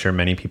 and I'm sure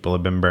many people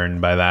have been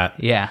burned by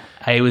that. Yeah,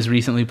 I was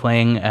recently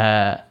playing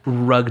a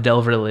Rug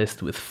Delver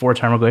list with 4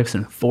 Tarmogoyfs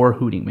and 4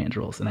 Hooting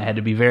Mandrills, and I had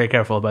to be very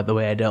careful about the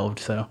way I delved.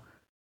 So.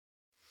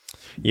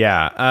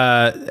 Yeah,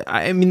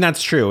 I mean,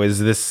 that's true.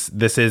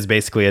 This is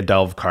basically a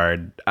delve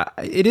card.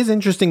 It is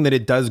interesting that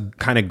it does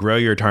kind of grow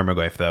your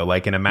Tarmogoyf, though.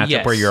 Like in a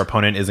matchup where your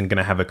opponent isn't going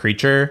to have a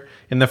creature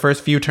in the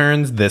first few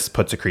turns, this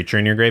puts a creature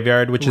in your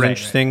graveyard, which is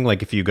interesting. Right.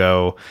 Like if you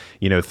go,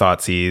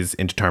 Thoughtseize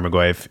into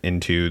Tarmogoyf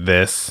into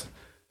this,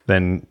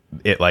 then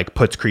it like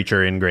puts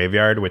creature in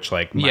graveyard, which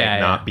might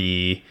not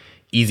be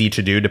easy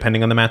to do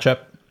depending on the matchup.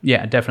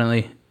 Yeah,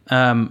 definitely.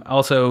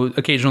 Also,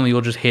 occasionally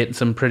you'll just hit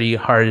some pretty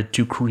hard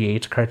to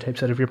create card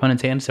types out of your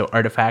opponent's hand. So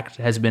Artifact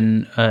has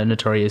been a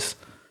notorious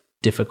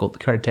difficult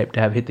card type to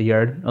have hit the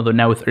yard. Although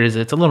now with Urza,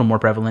 it's a little more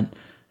prevalent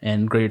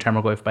and grow your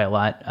Tarmogoyf by a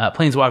lot.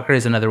 Planeswalker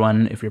is another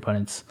one if your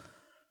opponent's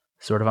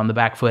sort of on the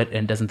back foot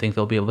and doesn't think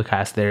they'll be able to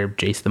cast their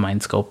Jace the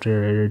Mind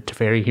Sculptor or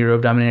Teferi Hero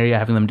of Dominaria.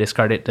 Having them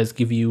discard it does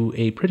give you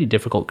a pretty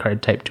difficult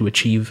card type to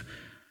achieve.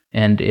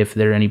 And if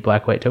there are any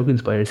black-white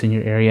tokens players in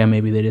your area,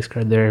 maybe they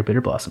discard their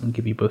Bitter Blossom and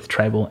give you both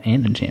tribal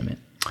and enchantment.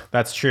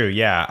 That's true,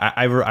 yeah.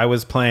 I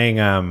was playing,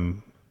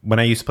 when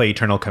I used to play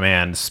Eternal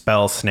Command,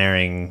 spell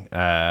snaring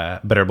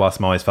Bitter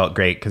Blossom always felt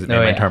great because it made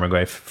my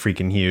Tarmogoyf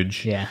freaking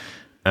huge. Yeah.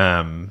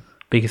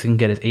 Biggest it can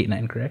get is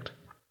 8/9, correct?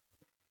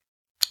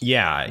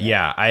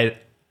 Yeah.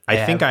 I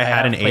I think I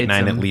had an have played 8-9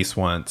 at some- least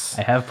once.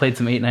 I have played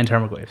some 8-9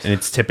 Tarmogoyfs. And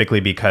it's typically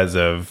because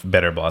of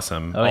Bitter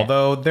Blossom. Oh, yeah.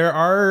 Although there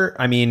are,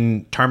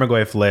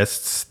 Tarmogoyf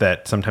lists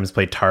that sometimes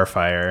play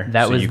Tarfire.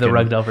 That so was you the can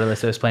Rug Delver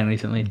list I was playing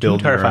recently.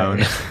 build your own,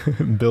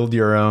 Tarfires. build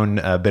your own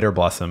Bitter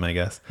Blossom, I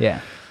guess.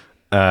 Yeah.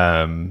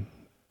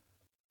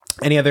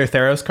 Any other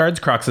Theros cards?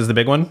 Crocs is the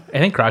big one. I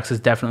think Crocs is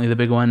definitely the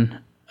big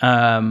one.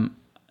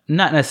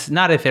 Not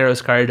a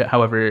Theros card.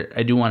 However,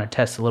 I do want to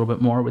test a little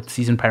bit more with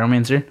Seasoned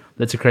Pyromancer.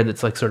 That's a card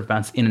that's like sort of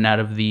bounced in and out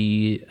of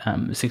the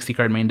 60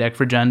 card main deck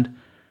for Jund.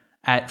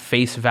 At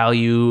face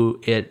value,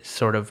 it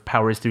sort of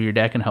powers through your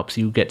deck and helps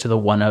you get to the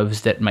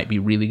one-ofs that might be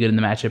really good in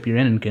the matchup you're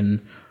in, and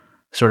can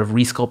sort of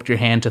resculpt your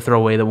hand to throw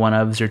away the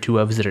one-ofs or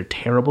two-ofs that are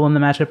terrible in the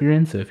matchup you're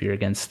in. So if you're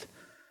against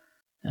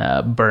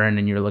Burn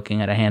and you're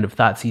looking at a hand of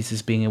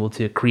Thoughtseizes, being able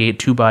to create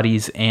 2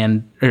 bodies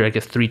or I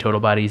guess 3 total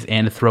bodies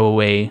and throw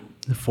away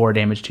 4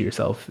 damage to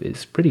yourself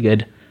is pretty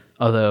good.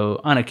 Although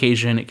on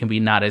occasion it can be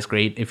not as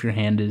great if your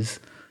hand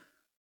is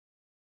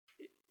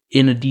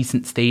in a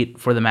decent state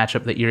for the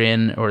matchup that you're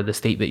in or the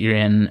state that you're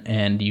in,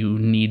 and you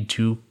need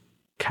to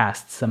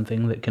cast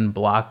something that can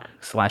block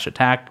 /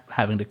 attack.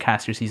 Having to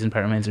cast your Seasoned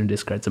Pyromancer and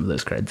discard some of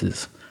those cards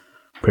is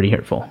pretty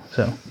hurtful.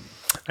 So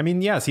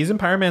Seasoned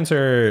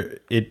Pyromancer,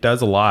 it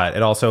does a lot.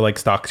 It also like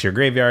stocks your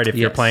graveyard if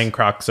you're playing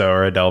Croxo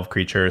or a Delve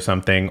creature or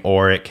something,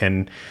 or it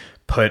can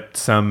put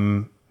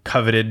some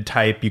coveted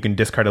type. You can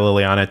discard a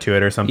Liliana to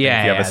it or something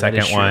if you have a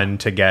second one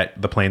to get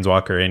the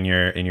Planeswalker in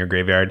your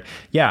graveyard.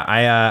 Yeah,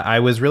 I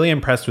was really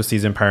impressed with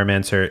Seasoned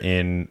Pyromancer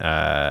in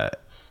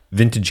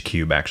Vintage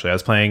Cube, actually. I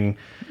was playing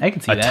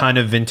ton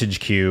of Vintage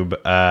Cube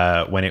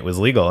when it was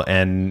legal.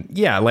 And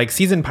yeah, like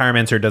Seasoned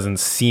Pyromancer doesn't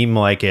seem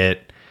like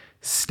it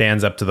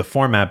stands up to the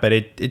format, but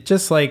it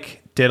just like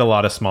did a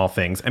lot of small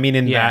things. I mean,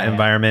 in that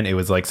environment, it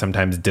was like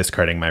sometimes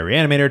discarding my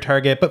Reanimator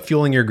target, but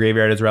fueling your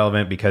graveyard is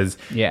relevant because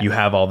you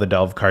have all the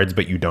Delve cards,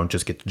 but you don't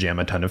just get to jam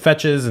a ton of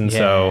fetches. And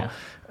so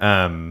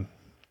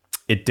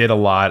it did a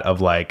lot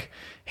of like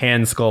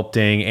hand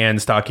sculpting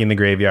and stocking the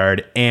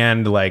graveyard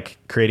and like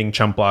creating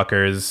chump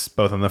blockers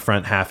both on the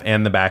front half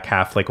and the back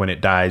half. Like when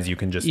it dies, you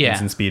can just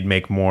instant speed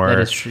make more. That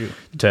is true.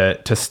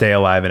 To stay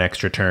alive an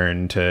extra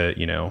turn to,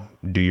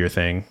 do your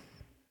thing.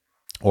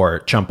 Or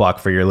chump block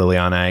for your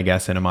Liliana, I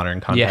guess, in a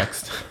modern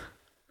context.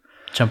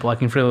 Yeah. Chump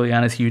blocking for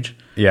Liliana is huge.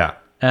 Yeah.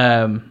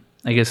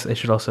 I guess I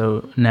should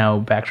also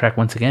now backtrack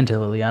once again to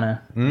Liliana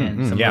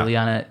and some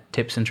Liliana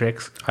tips and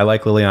tricks. I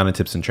like Liliana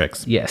tips and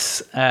tricks.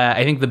 Yes.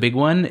 I think the big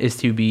one is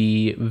to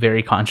be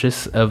very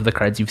conscious of the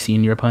cards you've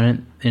seen your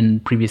opponent in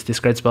previous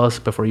discard spells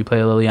before you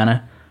play a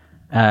Liliana.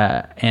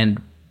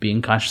 And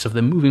being conscious of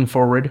them moving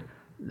forward.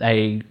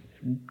 I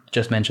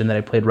just mentioned that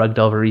I played Rug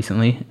Delver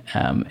recently,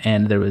 and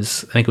I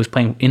think it was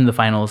playing in the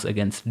finals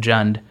against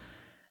Jund,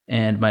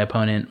 and my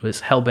opponent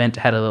was hellbent,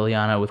 had a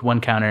Liliana with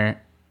 1 counter,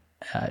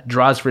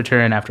 draws for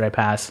turn after I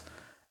pass,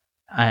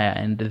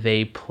 and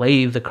they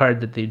play the card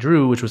that they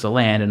drew, which was a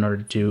land, in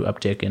order to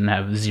uptick and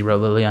have 0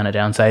 Liliana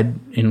downside,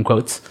 in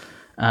quotes.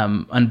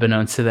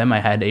 Unbeknownst to them,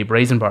 I had a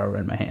Brazen Borrower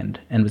in my hand,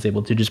 and was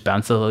able to just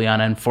bounce the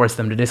Liliana and force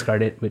them to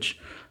discard it, which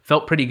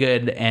felt pretty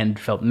good, and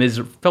felt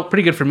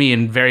pretty good for me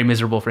and very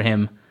miserable for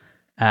him.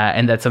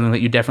 And that's something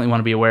that you definitely want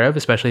to be aware of,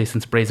 especially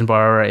since Brazen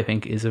Borrower, I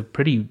think, is a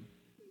pretty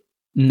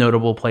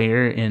notable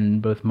player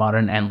in both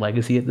Modern and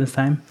Legacy at this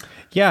time.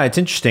 Yeah, it's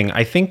interesting.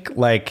 I think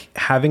like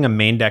having a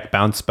main deckable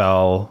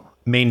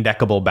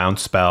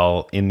bounce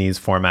spell in these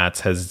formats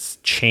has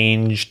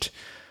changed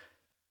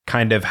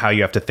kind of how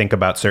you have to think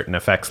about certain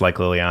effects like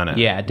Liliana.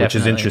 Yeah, definitely. Which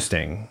is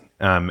interesting.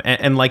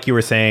 And like you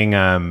were saying,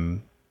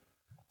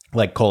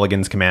 like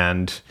Kolaghan's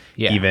Command,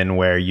 even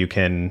where you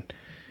can,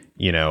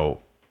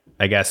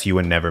 I guess you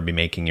would never be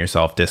making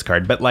yourself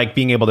discard, but like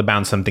being able to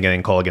bounce something and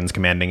then Kolaghan's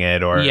commanding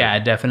it, or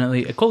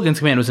definitely. Kolaghan's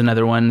Command was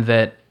another one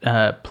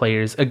that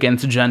players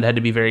against Jund had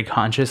to be very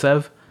conscious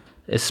of,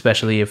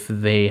 especially if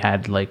they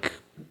had like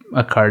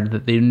a card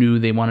that they knew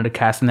they wanted to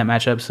cast in that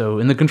matchup. So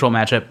in the control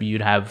matchup,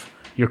 you'd have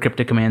your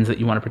cryptic commands that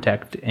you want to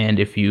protect, and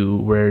if you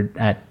were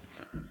at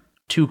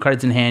 2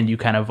 cards in hand, you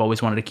kind of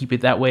always wanted to keep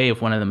it that way.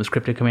 If one of them was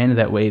cryptic command,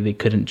 that way they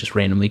couldn't just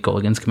randomly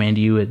Kolaghan's Command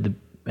you at the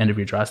end of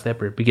your draw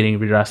step or beginning of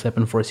your draw step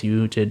and force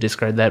you to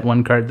discard that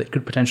one card that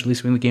could potentially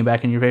swing the game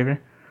back in your favor.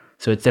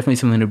 So it's definitely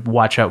something to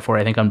watch out for,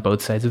 I think, on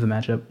both sides of the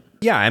matchup.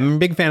 Yeah, I'm a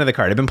big fan of the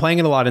card. I've been playing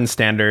it a lot in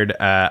Standard.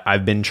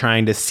 I've been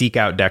trying to seek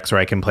out decks where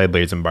I can play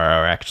Brazen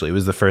Borrower, actually. It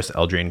was the first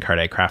Eldraine card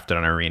I crafted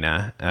on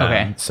Arena.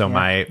 Okay. So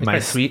my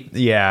sweet.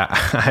 Yeah,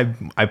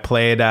 I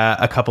played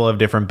a couple of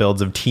different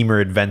builds of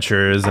Teamer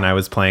Adventures, and I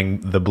was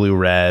playing the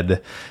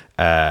blue-red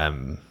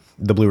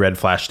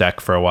flash deck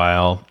for a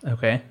while.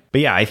 Okay.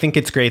 But yeah, I think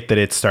it's great that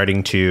it's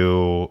starting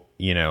to,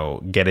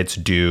 get its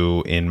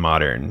due in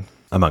Modern,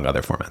 among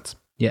other formats.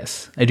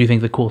 Yes, I do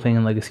think the cool thing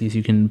in Legacy is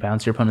you can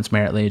bounce your opponent's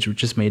Merit Lage, which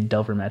just made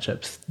Delver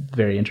matchups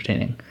very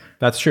entertaining.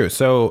 That's true.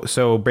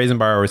 So Brazen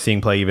Bar we're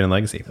seeing play even in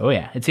Legacy. Oh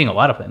yeah, it's seeing a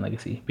lot of play in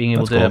Legacy. Being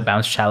able to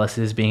bounce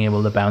Chalices, being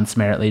able to bounce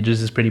Merit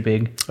Lages is pretty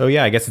big. Oh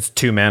yeah, I guess it's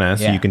 2 mana,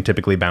 so you can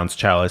typically bounce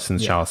Chalice,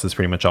 since Chalice is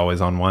pretty much always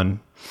on 1.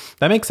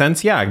 That makes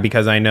sense, yeah,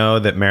 because I know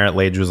that Merit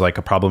Lage was like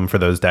a problem for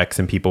those decks,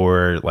 and people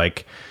were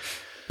like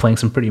playing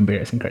some pretty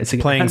embarrassing cards to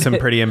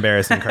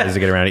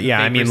get around it. Yeah,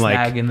 Vapor I mean,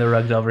 Snag like in the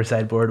Rug Delver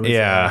sideboard. Was,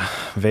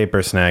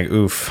 Vapor Snag.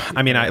 Oof.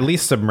 I mean, at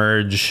least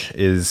Submerge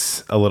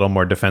is a little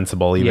more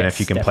defensible, even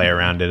if you can play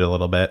around it a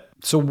little bit.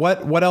 So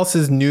what else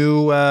is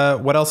new?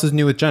 What else is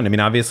new with Jund? I mean,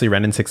 obviously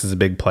Renin 6 is a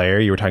big player.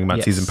 You were talking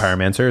about Season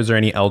Pyromancer. Is there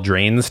any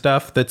Eldraine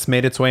stuff that's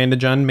made its way into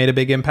Jund, made a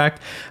big impact?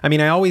 I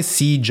mean, I always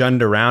see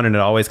Jund around and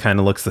it always kind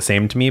of looks the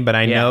same to me, but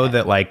I know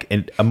that like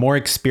a more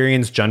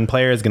experienced Jund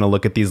player is going to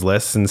look at these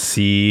lists and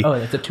see, oh,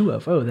 that's a 2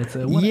 of. Oh, that's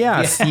a 1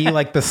 of. See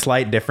like the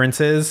slight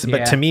differences.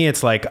 But to me,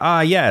 it's like,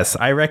 yes,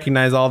 I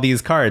recognize all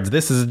these cards.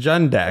 This is a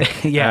Jund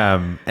deck.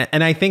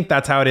 And I think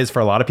that's how it is for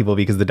a lot of people,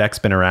 because the deck's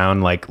been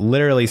around like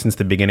literally since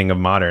the beginning of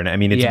Modern. I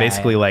mean, it's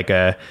basically like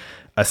a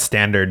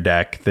standard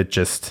deck that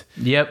just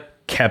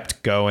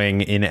kept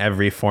going in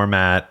every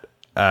format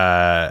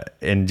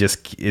and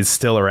just is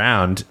still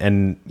around.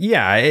 And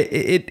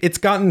it's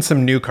gotten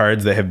some new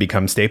cards that have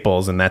become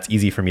staples, and that's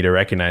easy for me to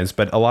recognize.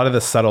 But a lot of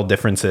the subtle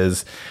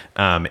differences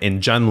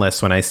in Jund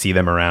lists, when I see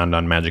them around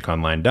on Magic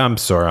Online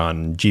dumps or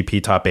on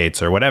GP top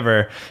 8s or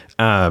whatever,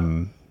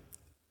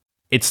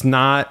 it's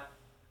not...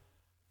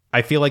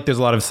 I feel like there's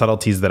a lot of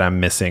subtleties that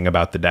I'm missing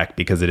about the deck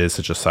because it is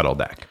such a subtle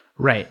deck.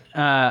 Right.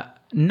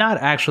 Not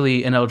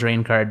actually an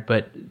Eldraine card,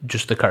 but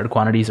just the card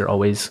quantities are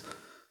always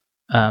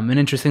an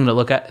interesting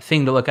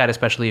thing to look at,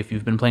 especially if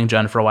you've been playing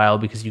Jund for a while,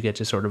 because you get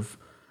to sort of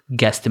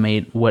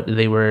guesstimate what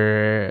they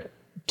were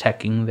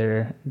teching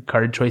their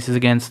card choices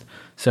against.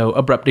 So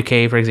Abrupt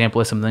Decay, for example,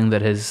 is something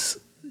that has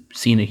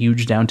seen a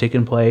huge downtick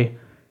in play.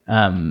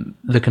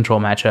 The control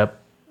matchup,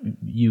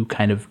 you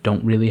kind of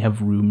don't really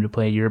have room to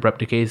play your Abrupt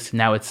Decays.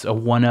 Now it's a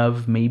 1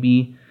 of,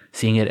 maybe.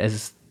 Seeing it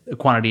as a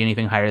quantity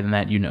anything higher than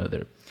that,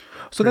 they're...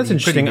 So that's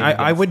interesting.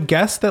 I would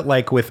guess that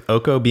like with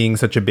Oko being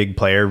such a big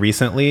player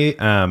recently,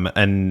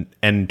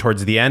 and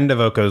towards the end of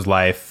Oko's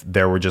life,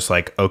 there were just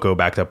like Oko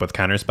backed up with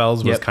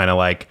counterspells was kind of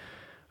like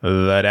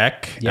the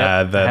deck,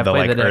 the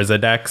like Urza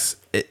decks.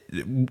 It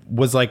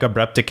was like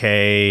Abrupt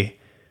Decay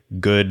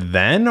good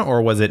then,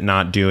 or was it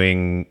not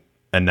doing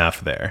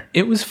enough there?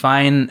 It was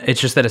fine. It's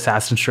just that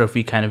Assassin's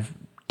Trophy kind of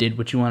did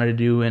what you wanted to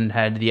do and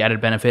had the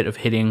added benefit of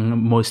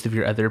hitting most of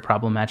your other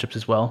problem matchups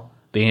as well.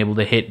 Being able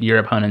to hit your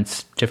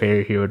opponent's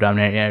Teferi Hero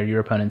Dominator, your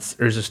opponent's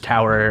Urza's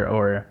Tower,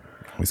 or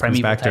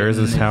Primeval back to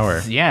Urza's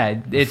Tower.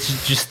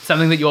 It's just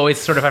something that you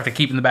always sort of have to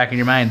keep in the back of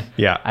your mind.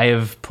 Yeah. I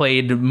have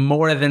played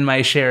more than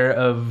my share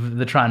of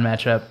the Tron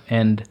matchup,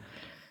 and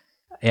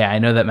I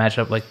know that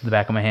matchup like the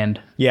back of my hand.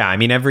 Yeah, I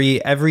mean,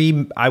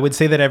 I would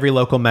say that every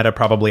local meta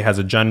probably has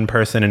a Jund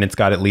person, and it's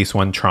got at least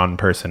one Tron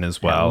person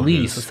as well. At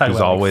least. Let's talk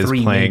about always like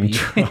 3, playing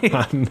maybe.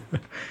 Tron.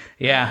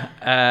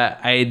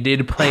 I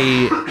did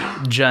play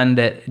Jund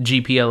at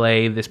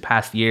GPLA this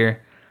past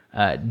year.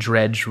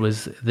 Dredge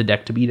was the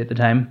deck to beat at the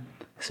time.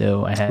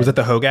 So I had... Was it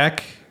the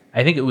Hogak?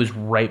 I think it was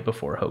right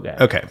before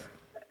Hogak. Okay.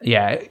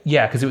 Yeah,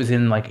 because it was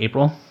in like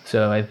April.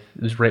 So it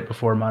was right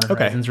before Modern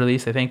Horizons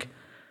release, I think.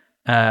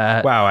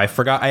 Wow, I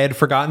had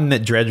forgotten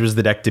that Dredge was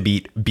the deck to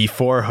beat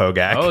before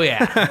Hogak. Oh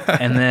yeah,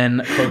 and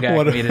then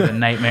Hogak made it a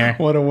nightmare.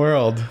 What a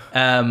world.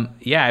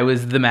 I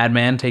was the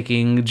madman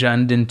taking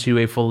Jund into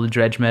a full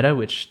Dredge meta,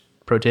 which,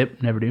 pro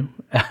tip, never do.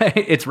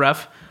 It's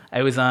rough.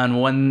 I was on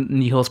 1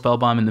 Nihil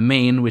Spellbomb in the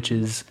main, which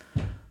was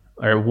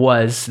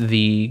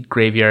the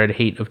graveyard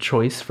hate of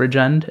choice for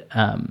Jund,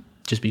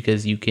 just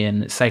because you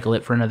can cycle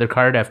it for another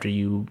card after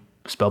you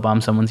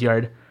Spellbomb someone's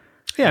yard.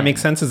 Yeah, it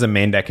makes sense as a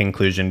main deck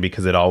inclusion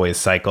because it always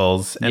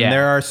cycles. And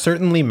there are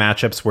certainly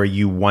matchups where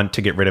you want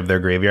to get rid of their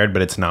graveyard,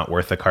 but it's not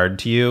worth a card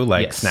to you,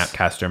 like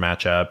Snapcaster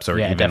matchups or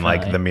even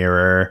like the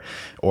Mirror,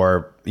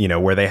 or,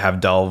 where they have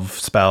Delve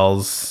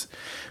spells.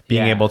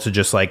 Being able to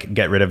just like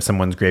get rid of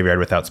someone's graveyard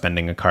without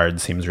spending a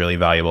card seems really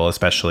valuable,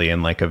 especially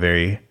in like a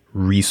very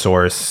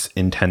resource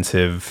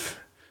intensive,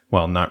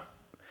 not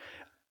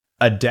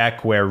a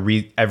deck where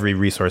every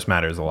resource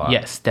matters a lot.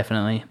 Yes,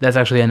 definitely. That's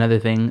actually another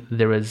thing.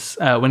 There was,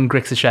 when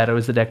Grixis Shadow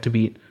was the deck to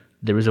beat,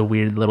 there was a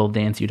weird little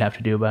dance you'd have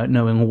to do about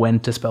knowing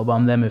when to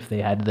spellbomb them. If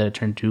they had the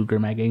turn 2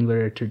 Gurmag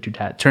Angler or turn 2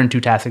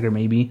 Tassiger,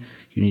 maybe,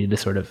 you needed to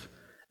sort of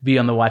be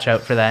on the watch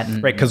out for that.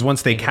 And, right, because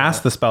once they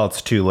cast the spell,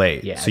 it's too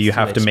late. Yeah, so you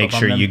have to make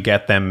sure you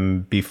get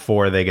them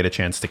before they get a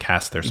chance to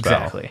cast their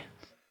spell. Exactly.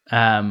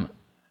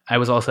 I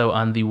was also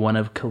on the 1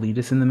 of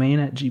Kalidas in the main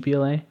at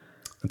GPLA.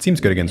 It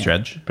seems good against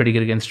Dredge. Pretty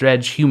good against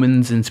Dredge.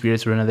 Humans and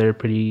Spirits were the other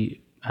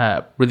pretty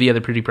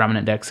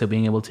prominent decks. So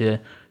being able to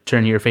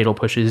turn your Fatal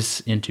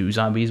Pushes into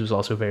zombies was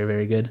also very,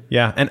 very good.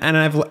 Yeah, and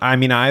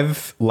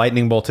I've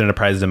lightning bolted a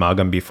Prized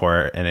Amalgam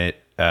before, and it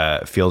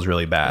feels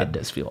really bad. It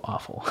does feel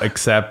awful.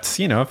 Except,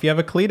 if you have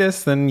a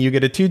Kalidas, then you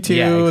get a 2/2.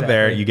 Yeah, exactly.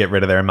 There, you get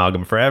rid of their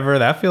Amalgam forever.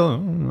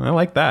 I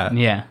like that.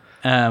 Yeah.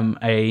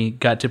 I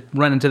got to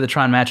run into the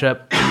Tron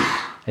matchup,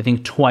 I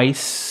think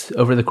twice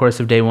over the course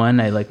of day one.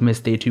 I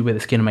missed day two by the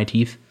skin of my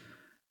teeth.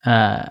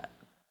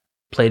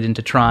 Played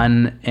into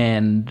Tron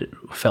and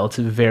felt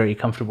very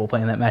comfortable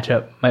playing that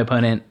matchup. My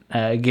opponent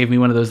gave me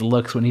one of those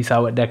looks when he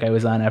saw what deck I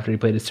was on after he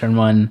played his turn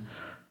one.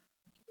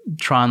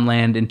 Tron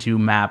land into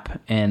map,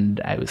 and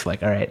I was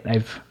like, all right,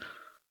 I've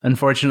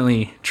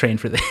unfortunately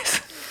trained for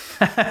this.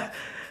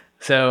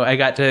 So I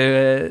got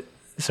to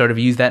sort of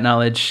use that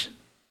knowledge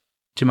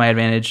to my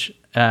advantage.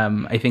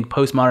 I think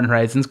post-Modern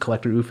Horizons,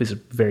 Collector Oof is a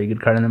very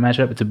good card in the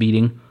matchup. It's a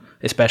beating,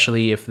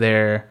 especially if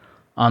they're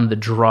on the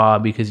draw,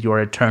 because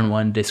your turn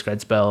one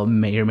discard spell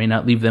may or may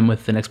not leave them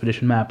with an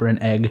Expedition Map or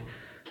an Egg,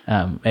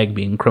 Egg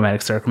being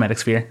Chromatic Star, Chromatic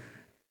Sphere,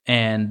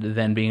 and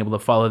then being able to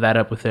follow that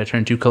up with a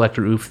turn two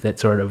Collector Oof that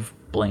sort of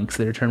blanks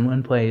their turn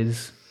one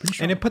plays.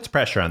 And it puts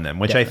pressure on them,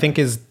 which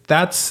Definitely. I think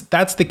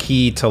that's the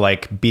key to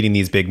beating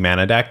these big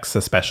mana decks,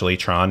 especially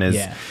Tron,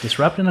 is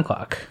disrupt in the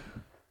clock.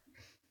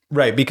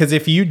 Right, because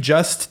if you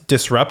just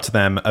disrupt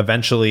them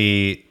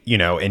eventually,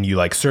 and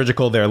you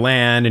surgical their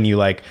land and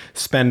you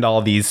spend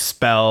all these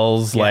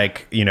spells,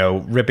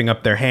 ripping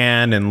up their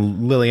hand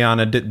and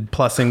Liliana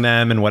plussing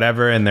them and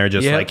whatever, and they're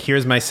just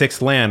here's my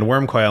sixth land,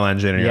 Wormcoil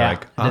Engine, and you're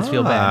like, does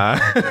feel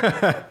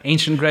bad.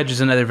 Ancient Grudge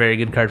is another very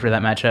good card for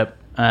that matchup.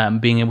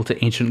 Being able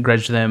to Ancient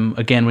Grudge them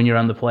again when you're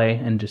on the play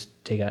and just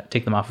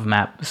take them off of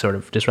map sort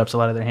of disrupts a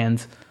lot of their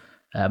hands.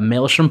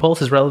 Maelstrom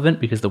Pulse is relevant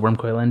because the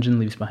Wormcoil Engine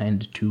leaves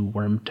behind 2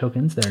 worm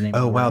tokens that are named.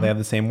 Oh wow, they have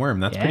the same worm.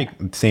 That's pretty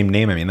same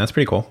name. I mean, that's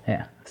pretty cool.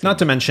 Yeah. Not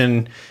to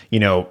mention,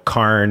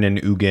 Karn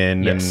and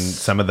Ugin and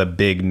some of the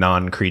big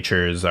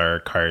non-creatures are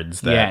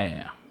cards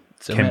that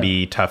So can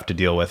be tough to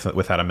deal with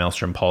without a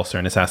Maelstrom Pulse or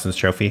an Assassin's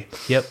Trophy.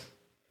 Yep.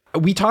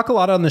 We talk a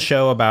lot on the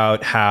show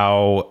about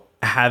how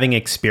having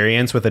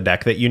experience with a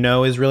deck that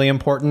is really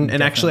important.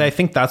 And actually, I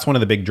think that's one of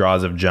the big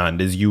draws of Jund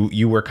is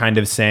you were kind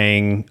of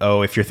saying,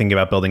 oh, if you're thinking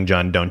about building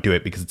Jund, don't do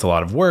it because it's a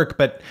lot of work.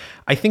 But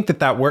I think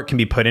that work can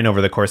be put in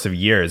over the course of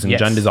years. And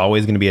Jund is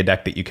always going to be a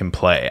deck that you can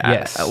play.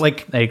 Yes,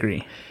 I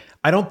agree.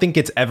 I don't think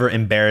it's ever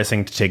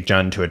embarrassing to take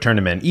Jund to a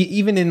tournament,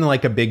 even in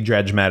a big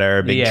Dredge meta or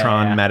a big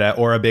Tron meta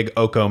or a big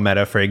Oko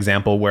meta, for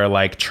example, where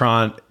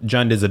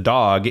Jund is a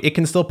dog. It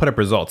can still put up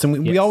results.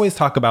 And we always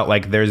talk about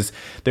there's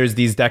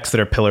these decks that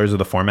are pillars of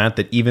the format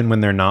that even when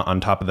they're not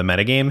on top of the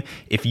metagame,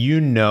 if you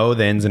know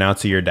the ins and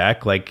outs of your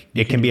deck,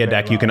 it can be a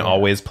deck you can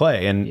always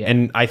play.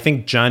 And I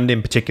think Jund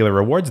in particular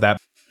rewards that.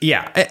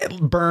 Yeah,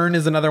 Burn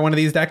is another one of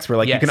these decks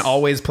where you can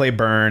always play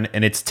Burn,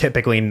 and it's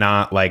typically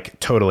not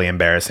totally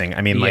embarrassing.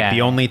 I mean,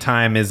 the only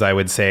time is I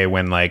would say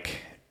when Birthing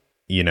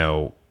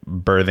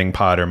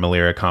Pod or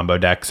Malira combo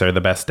decks are the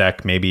best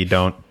deck. Maybe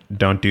don't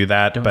do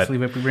that. Don't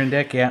sleep up your Burn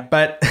deck. Yeah,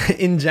 but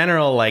in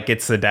general,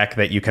 it's a deck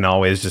that you can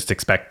always just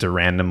expect to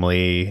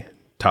randomly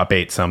top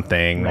 8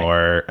 something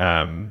or.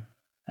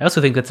 I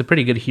also think that's a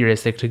pretty good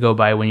heuristic to go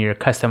by when you're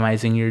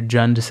customizing your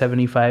Jund to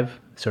 75.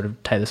 Sort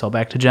of tie this all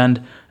back to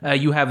Jund.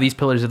 You have these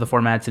pillars of the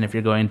formats, and if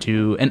you're going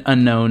to an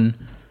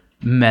unknown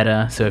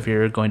meta, so if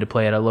you're going to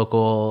play at a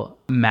local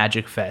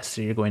Magic Fest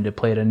or you're going to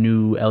play at a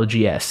new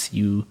LGS,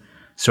 you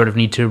sort of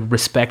need to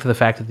respect the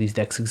fact that these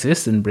decks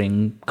exist and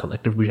bring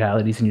Collective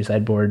Brutalities in your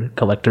sideboard,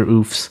 Collector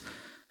Oofs,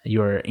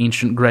 your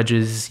Ancient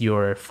Grudges,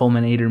 your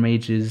Fulminator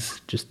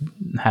Mages, just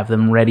have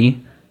them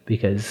ready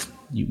because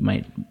you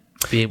might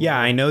be able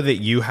I know that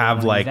you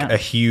have a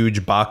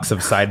huge box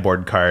of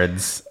sideboard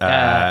cards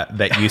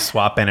that you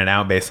swap in and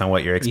out based on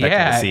what you're expecting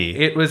to see.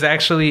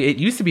 It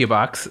used to be a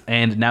box,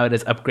 and now it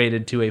is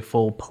upgraded to a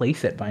full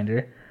playset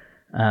binder,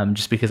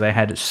 just because I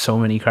had so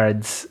many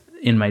cards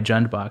in my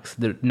Jund box.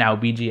 They're now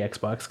BGX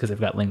box because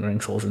I've got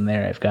Lingering Souls in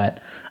there. I've got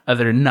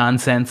other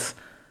nonsense.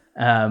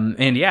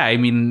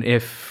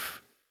 If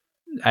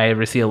I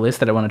ever see a list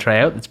that I want to try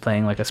out that's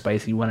playing a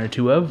spicy 1 or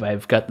 2 of,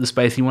 I've got the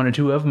spicy 1 or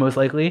 2 of, most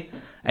likely.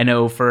 I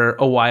know for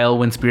a while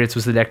when Spirits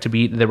was the deck to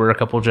beat, there were a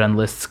couple Jund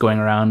lists going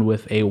around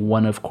with a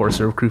 1 of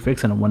Courser of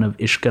Krufix and a 1 of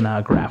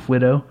Ishkana Graph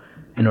Widow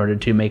in order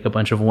to make a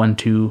bunch of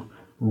 1/2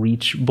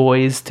 reach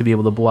boys to be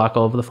able to block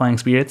all of the flying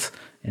spirits.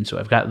 And so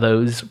I've got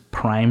those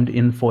primed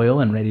in foil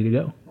and ready to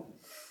go.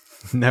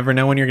 Never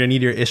know when you're going to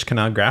need your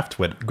Ishkana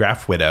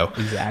Graph Widow.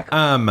 Exactly.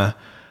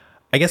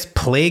 I guess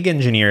Plague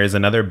Engineer is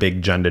another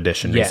big Jund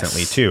addition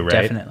recently too,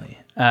 right? Definitely.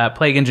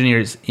 Plague Engineer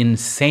is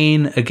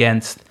insane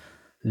against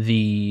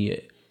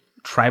the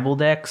tribal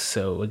decks,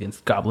 so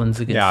against goblins,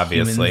 against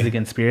humans,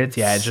 against spirits.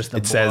 Yeah, it's just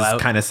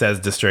kind of says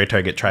destroy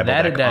target tribal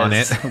deck on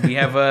it. We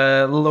have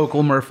a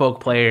local merfolk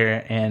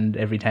player, and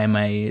every time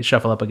I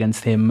shuffle up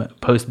against him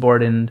post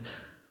board and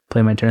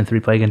play my turn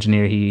 3 Plague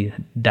Engineer, he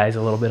dies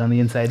a little bit on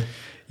the inside.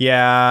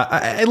 Yeah,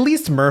 at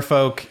least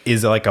Merfolk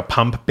is a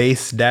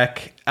pump-based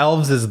deck.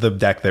 Elves is the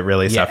deck that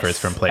really suffers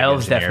from Plague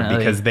Engineer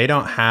because they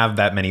don't have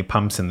that many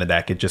pumps in the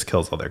deck. It just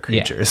kills all their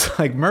creatures.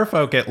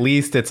 Merfolk, at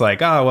least it's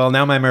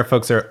now my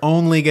Merfolks are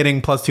only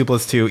getting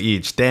 +2/+2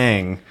 each.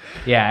 Dang.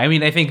 Yeah,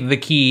 I think the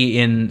key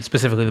in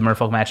specifically the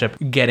Merfolk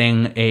matchup,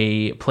 getting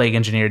a Plague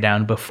Engineer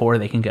down before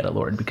they can get a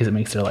Lord because it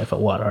makes their life a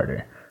lot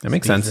harder. That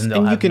makes Because sense. then they'll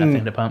And you have can.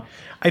 nothing to pump.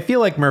 I feel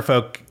like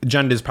Merfolk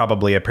Jund is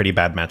probably a pretty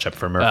bad matchup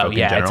for Merfolk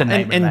yeah, in general, it's a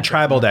nightmare and matchup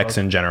tribal for decks Merfolk.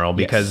 in general,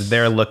 because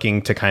they're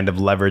looking to kind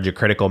of leverage a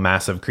critical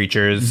mass of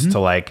creatures to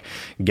like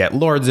get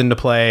lords into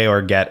play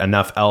or get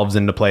enough elves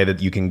into play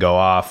that you can go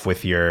off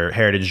with your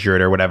heritage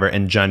druid or whatever.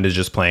 And Jund is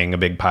just playing a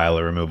big pile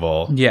of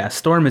removal. Yeah,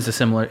 Storm is a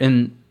similar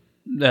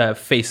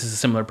faces a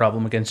similar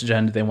problem against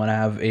Jund. They want to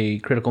have a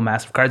critical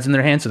mass of cards in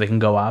their hand so they can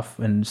go off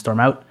and storm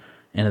out.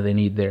 And they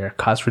need their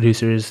cost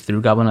reducers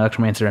through Goblin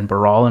Electromancer and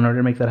Baral in order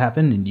to make that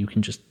happen. And you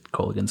can just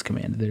Kolaghan's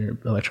Command their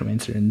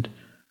Electromancer and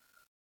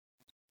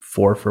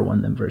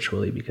 4-for-1 them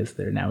virtually, because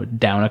they're now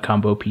down a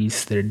combo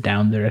piece. They're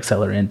down their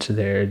Accelerant.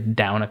 They're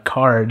down a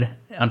card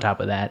on top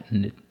of that.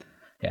 And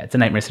it's a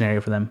nightmare scenario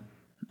for them.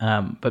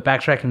 But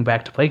backtracking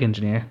back to Plague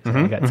Engineer, so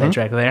I got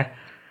sidetracked there.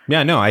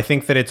 Yeah, no, I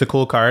think that it's a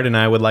cool card, and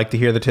I would like to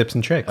hear the tips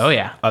and tricks. Oh,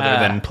 yeah. Other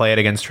than play it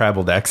against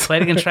tribal decks. Play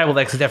it against tribal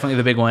decks is definitely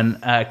the big one.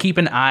 Keep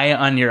an eye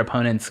on your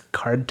opponent's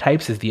card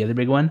types is the other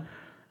big one.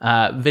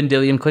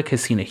 Vendilion Click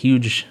has seen a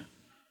huge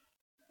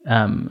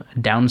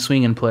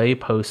downswing in play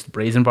post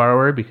Brazen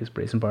Borrower, because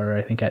Brazen Borrower,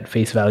 I think, at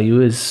face value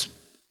is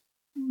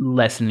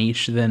less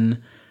niche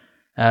than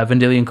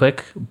Vendilion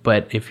Click.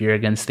 But if you're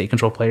against a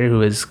control player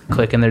who has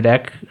Click in their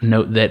deck,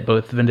 note that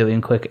both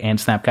Vendilion Click and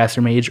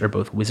Snapcaster Mage are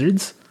both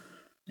wizards.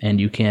 And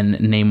you can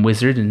name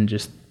wizard and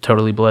just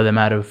totally blow them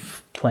out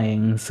of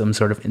playing some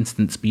sort of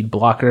instant speed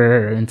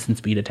blocker or instant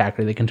speed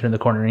attacker. They can turn the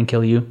corner and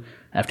kill you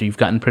after you've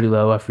gotten pretty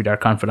low off your Dark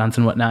Confidants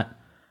and whatnot.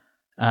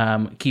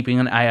 Keeping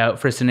an eye out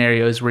for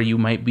scenarios where you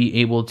might be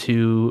able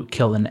to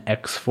kill an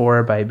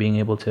X4 by being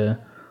able to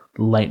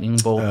lightning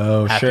bolt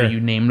after you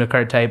named a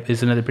card type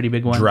is another pretty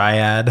big one.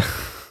 Dryad.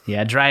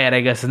 Yeah, Dryad,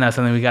 I guess, is now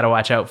something we got to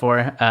watch out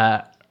for.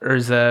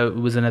 Urza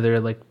was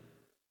another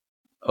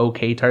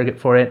okay target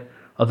for it.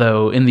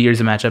 Although in the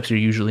Urza matchups, you're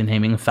usually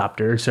naming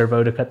Thopter or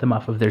Servo to cut them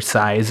off of their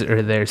size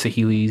or their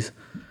Saheelis.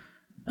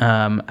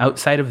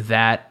 Outside of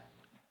that,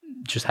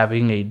 just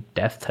having a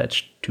Death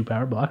Touch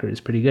 2-power blocker is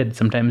pretty good.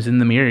 Sometimes in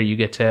the mirror, you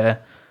get to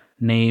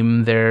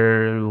name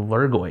their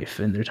Lurgoyf,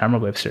 and their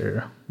Tarmogoyfs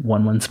are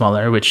 1/1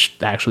 smaller, which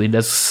actually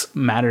does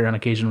matter on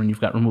occasion when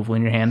you've got removal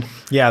in your hand.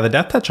 Yeah, the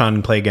Death Touch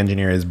on Plague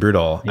Engineer is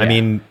brutal. Yeah. I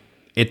mean,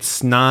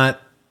 it's not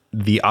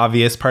the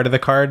obvious part of the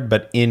card,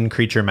 but in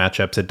creature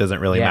matchups, it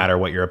doesn't really matter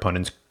what your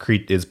opponent's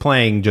is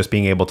playing. Just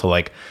being able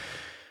to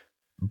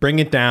bring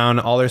it down,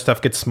 all their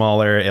stuff gets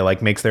smaller.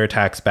 It makes their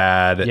attacks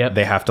bad. Yep.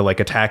 They have to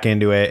attack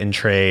into it and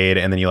trade,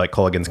 and then you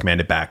Kolaghan's Command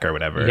it back or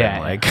whatever.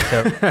 Yeah. And,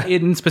 So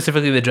in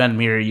specifically the Jund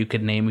mirror, you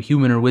could name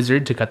human or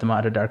wizard to cut them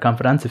out of Dark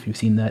Confidants if you've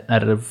seen that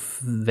out of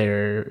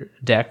their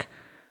deck.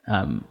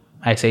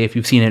 I say if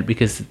you've seen it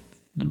because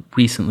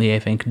recently I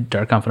think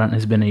Dark Confidant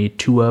has been a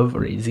 2 of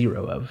or a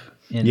 0 of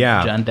in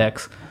Jund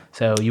decks.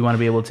 So you want to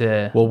be able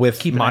to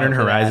with Modern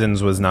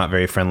Horizons was not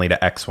very friendly to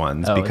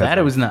X1s because that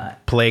it was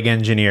not. Plague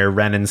Engineer,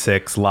 Ren and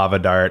 6, Lava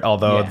Dart.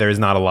 Although there's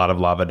not a lot of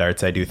Lava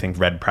Darts, I do think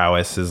Red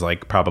Prowess is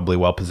probably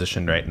well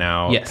positioned right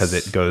now because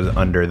it goes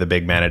under the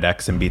big mana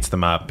decks and beats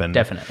them up. And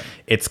definitely,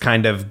 it's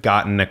kind of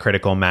gotten a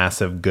critical mass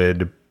of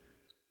good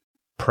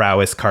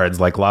Prowess cards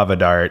like Lava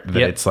Dart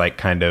that it's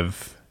kind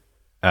of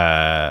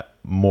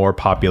more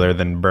popular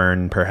than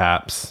Burn,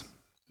 perhaps.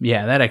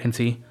 Yeah, that I can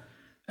see.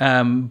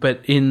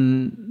 But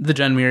in the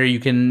Jund mirror, you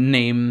can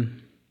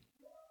name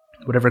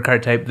whatever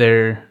card type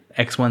their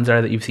X1s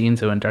are that you've seen.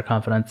 So in Dark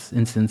Confidants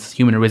instance,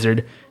 human or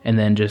wizard, and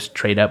then just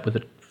trade up with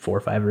a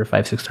 4/5 or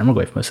 5/6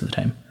 Tarmogoyf most of the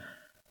time.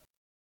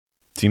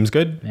 Seems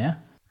good. Yeah.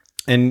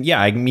 And yeah,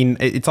 I mean,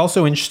 it's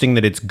also interesting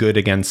that it's good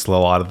against a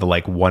lot of the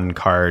one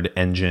card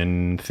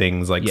engine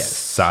things like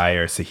Sai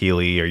or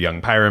Saheeli or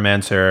Young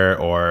Pyromancer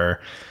or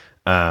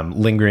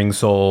Lingering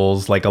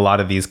Souls. A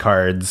lot of these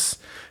cards,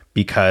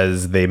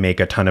 because they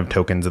make a ton of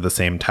tokens of the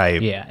same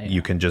type,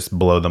 you can just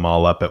blow them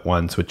all up at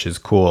once, which is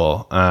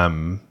cool.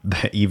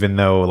 Even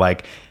though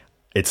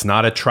it's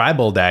not a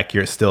tribal deck,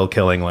 you're still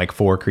killing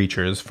 4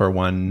 creatures for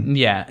 1.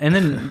 Yeah, and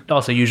then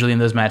also usually in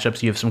those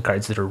matchups, you have some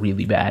cards that are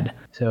really bad.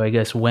 So I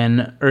guess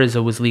when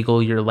Urza was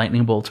legal, your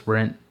lightning bolts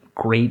weren't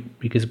great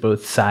because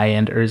both Sai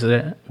and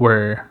Urza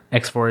were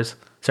X4s.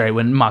 Sorry,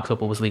 when Mox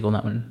Opal was legal,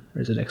 not when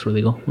Urza decks were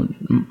legal.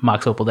 When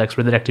Mox Opal decks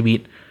were the deck to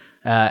beat.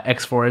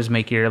 X4s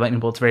make your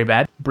lightning bolts very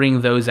bad. Bring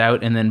those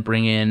out and then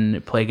bring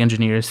in Plague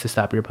Engineers to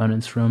stop your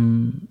opponents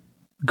from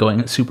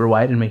going super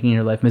wide and making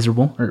your life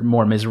miserable, or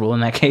more miserable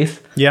in that case.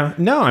 Yeah,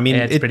 no, I mean,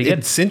 it's pretty good.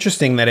 It's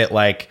interesting that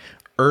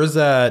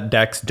Urza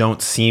decks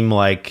don't seem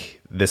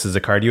like this is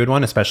a card you would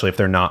want, especially if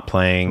they're not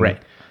playing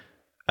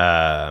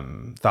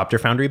Thopter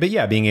Foundry. But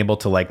yeah, being able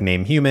to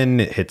name human,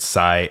 it hits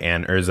Sai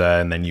and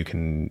Urza, and then you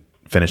can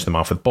finish them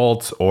off with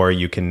bolts, or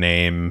you can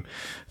name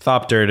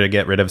Thopter to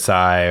get rid of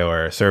Sai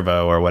or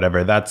Servo or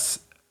whatever.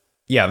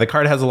 The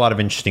card has a lot of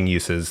interesting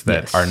uses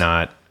that are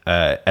not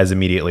as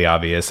immediately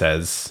obvious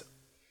as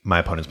my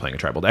opponent's playing a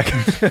tribal deck.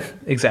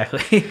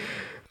 Exactly.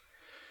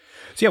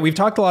 So yeah, we've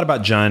talked a lot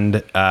about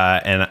Jund,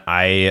 and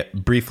I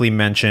briefly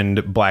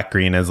mentioned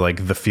Black-Green as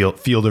the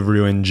Field of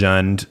Ruin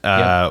Jund.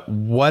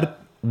 What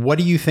what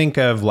do you think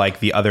of like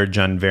the other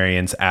Jund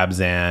variants,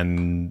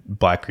 Abzan,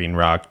 Black Green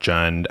Rock,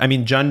 Jund? I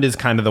mean, Jund is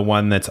kind of the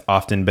one that's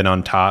often been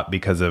on top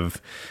because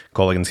of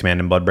Kolaghan's Command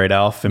and Bloodbraid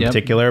Elf in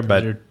particular.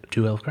 But those are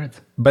 2 elf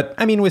cards. But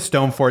I mean, with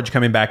Stoneforge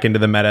coming back into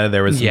the meta,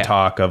 there was some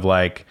talk of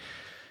like,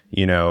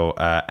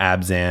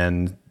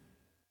 Abzan,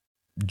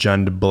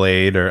 Jund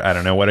Blade, or I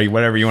don't know,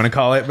 whatever you want to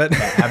call it. But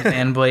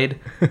Abzan Blade.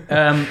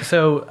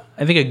 So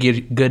I think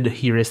a good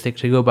heuristic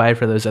to go by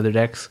for those other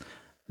decks.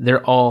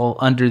 They're all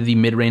under the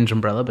mid-range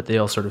umbrella, but they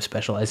all sort of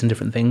specialize in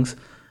different things.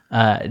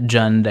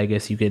 Jund, I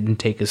guess you could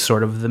take as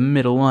sort of the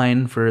middle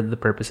line for the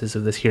purposes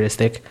of this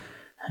heuristic,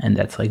 and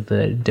that's like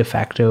the de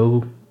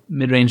facto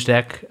mid-range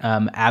deck.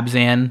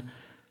 Abzan,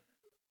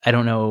 I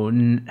don't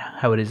know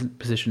how it is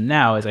positioned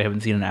now, as I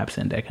haven't seen an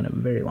Abzan deck in a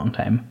very long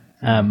time.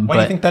 Why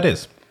do you think that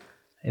is?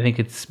 I think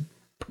it's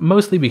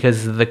mostly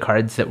because the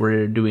cards that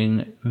were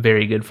doing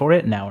very good for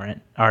it now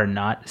are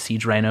not.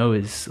 Siege Rhino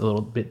is a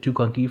little bit too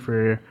clunky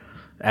for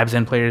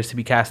Abzan players to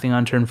be casting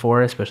on turn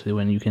 4, especially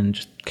when you can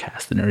just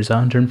cast the Nurza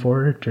on turn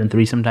 4, turn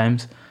 3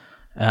 sometimes.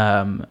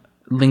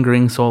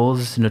 Lingering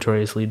Souls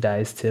notoriously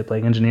dies to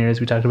Plague Engineer, as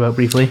we talked about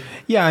briefly.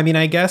 Yeah, I mean,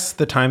 I guess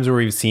the times where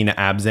we've seen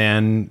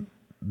Abzan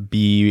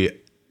be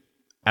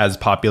as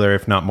popular,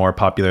 if not more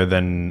popular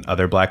than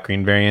other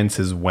Black-Green variants,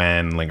 is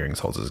when Lingering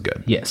Souls is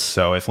good. Yes.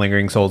 So if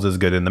Lingering Souls is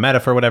good in the meta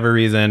for whatever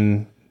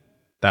reason,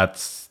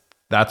 that's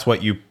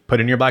what you put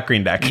in your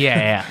Black-Green deck.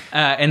 Yeah.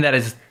 And that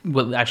is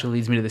what actually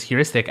leads me to this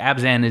heuristic.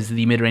 Abzan is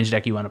the mid-range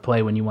deck you want to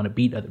play when you want to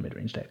beat other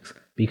mid-range decks,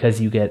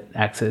 because you get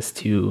access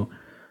to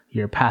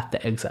your Path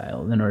to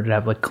Exile in order to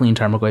have like clean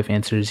Tarmogoyf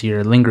answers,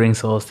 your Lingering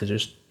Souls to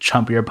just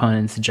chump your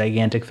opponent's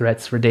gigantic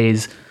threats for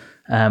days,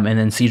 and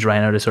then Siege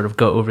Rhino to sort of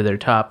go over their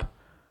top.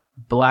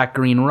 Black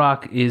Green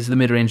Rock is the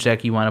mid-range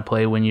deck you want to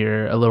play when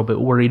you're a little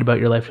bit worried about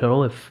your life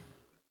total. If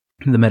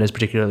the meta is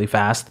particularly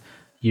fast,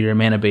 your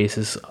mana base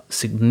is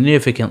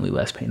significantly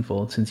less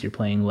painful since you're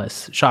playing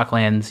less shock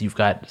lands. You've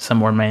got some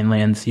more main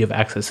lands. You have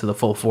access to the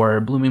full 4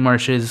 Blooming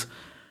Marshes.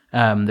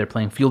 They're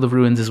playing Field of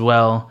Ruins as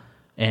well.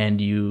 And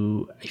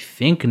you, I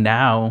think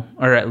now,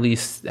 or at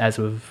least as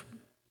of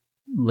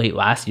late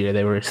last year,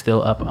 they were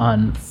still up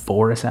on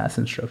 4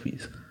 Assassin's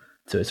Trophies.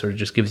 So it sort of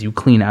just gives you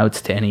clean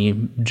outs to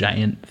any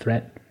giant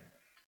threat.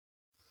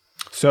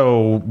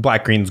 So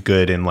Black Green's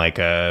good in like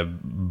a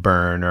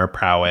burn or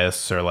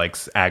prowess or like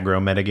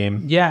aggro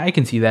metagame? Yeah, I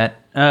can see that.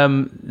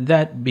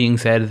 That being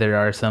said, there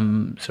are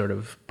some sort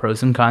of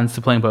pros and cons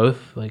to playing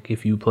both. Like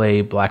if you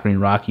play Black Green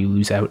Rock, you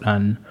lose out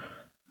on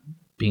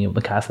being able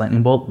to cast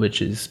Lightning Bolt,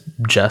 which is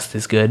just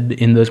as good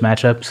in those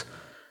matchups,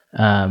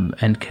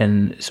 and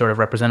can sort of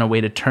represent a way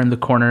to turn the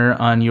corner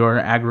on your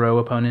aggro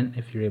opponent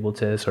if you're able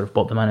to sort of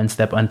bolt them on and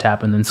step,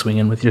 untap, and then swing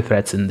in with your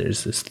threats, and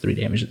there's this 3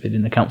 damage that they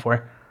didn't account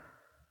for.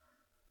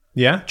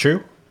 Yeah,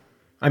 true.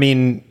 I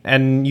mean,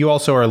 and you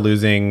also are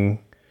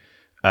losing,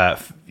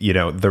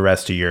 the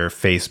rest of your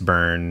face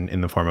burn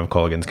in the form of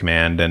Kolaghan's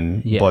Command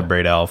and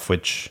Bloodbraid Elf,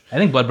 which... I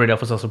think Bloodbraid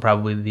Elf was also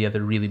probably the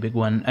other really big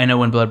one. I know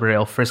when Bloodbraid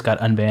Elf first got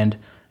unbanned,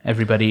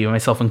 everybody,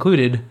 myself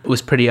included,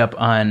 was pretty up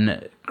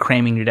on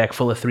cramming your deck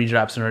full of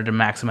 3-drops in order to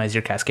maximize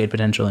your cascade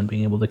potential and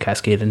being able to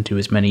cascade into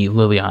as many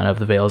Liliana of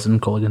the Veils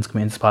and Kolaghan's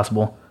Commands as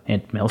possible.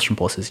 And Maelstrom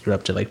Pulses, you're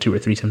up to like 2 or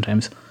 3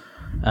 sometimes.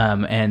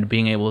 And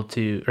being able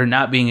to, or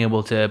not being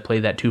able to play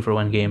that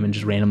 2-for-1 game and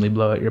just randomly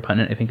blow out your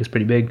opponent, I think is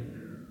pretty big.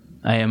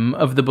 I am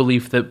of the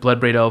belief that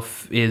Bloodbraid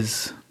Elf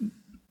is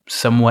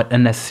somewhat a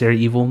necessary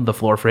evil. The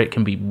floor for it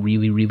can be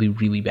really, really,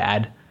 really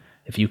bad.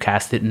 If you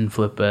cast it and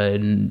flip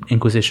an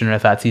Inquisition or a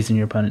Thoughtseize and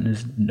your opponent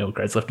has no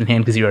cards left in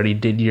hand because you already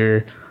did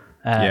your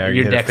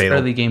deck's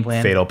early game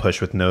plan. Fatal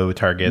push with no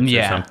targets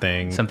or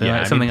something.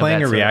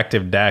 Playing a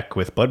reactive deck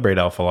with Bloodbraid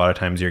Elf, a lot of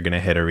times you're going to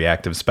hit a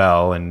reactive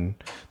spell and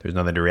there's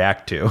nothing to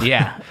react to.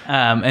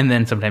 And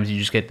then sometimes you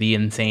just get the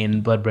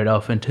insane Bloodbraid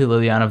Elf into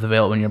Liliana of the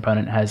Veil when your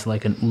opponent has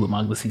like an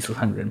Ulamog the Ceaseless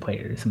Hunger in play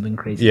or something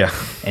crazy. Yeah.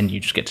 And you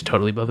just get to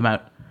totally blow them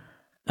out.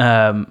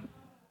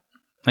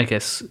 I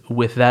guess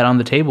with that on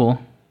the table,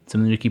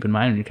 something to keep in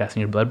mind when you're casting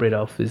your Bloodbraid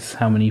Elf is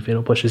how many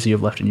fatal pushes you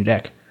have left in your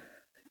deck.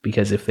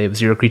 Because if they have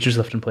 0 creatures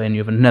left in play and you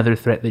have another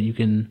threat that you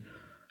can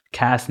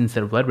cast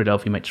instead of Bloodbraid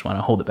Elf, you might just want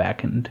to hold it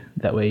back, and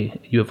that way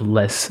you have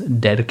less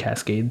dead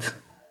cascades.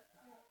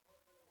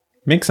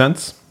 Makes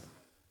sense.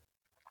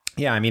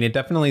 Yeah, I mean, it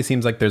definitely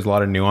seems like there's a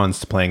lot of nuance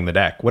to playing the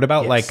deck. What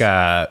about like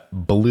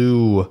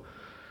blue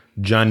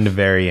Jund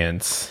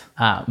variants?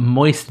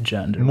 Moist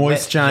Jund.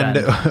 Moist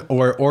Jund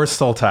or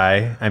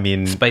Sultai. I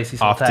mean, Spicy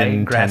Sultai,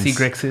 often Grassy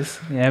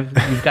Grixis. Yeah,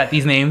 you've got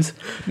these names.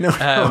 No,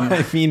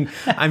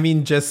 I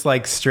mean just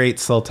like straight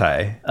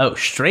Sultai. Oh,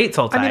 straight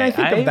Sultai. I mean, I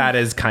think of that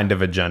as kind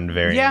of a Jund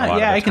variant.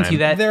 Yeah, I can see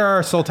that. There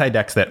are Sultai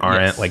decks that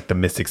aren't like the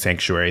Mystic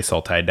Sanctuary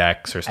Sultai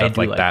decks or stuff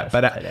like that.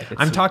 But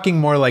I'm talking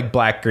more like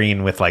black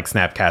green with like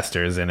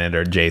Snapcasters in it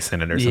or Jace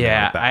in it or something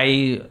like that.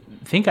 I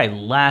think I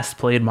last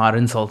played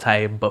Modern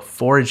Sultai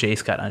before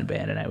Jace got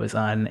unbanned, and I was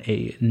on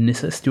a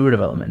Nissa Steward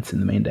of Elements in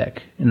the main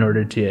deck in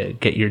order to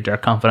get your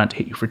Dark Confidant to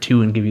hit you for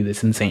 2 and give you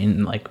this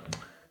insane like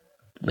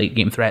late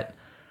game threat.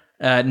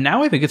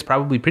 Now I think it's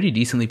probably pretty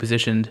decently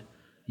positioned.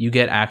 you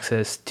get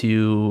access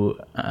to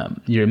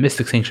your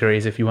Mystic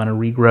Sanctuaries if you want to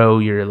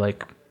regrow your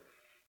like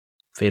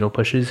Fatal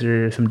Pushes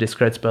or some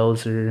discard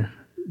spells, or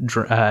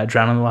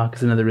Drown on the Lock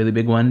is another really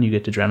big one. You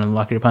get to Drown on the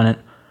Lock your opponent,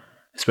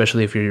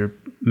 especially if you're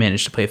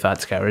managed to play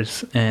Thought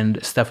Scours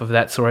and stuff of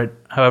that sort.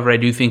 However, I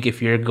do think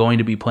if you're going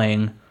to be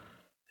playing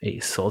a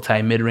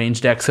Sultai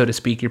mid-range deck, so to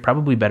speak, you're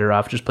probably better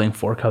off just playing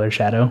 4-color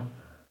Shadow.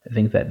 I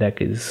think that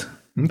deck is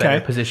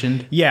better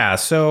positioned. Yeah,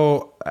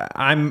 so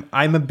I'm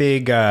a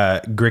big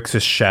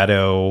Grixis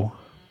Shadow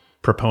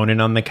proponent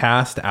on the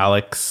cast.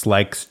 Alex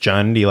likes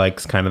Jund. He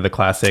likes kind of the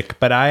classic,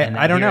 but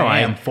I don't know. I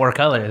am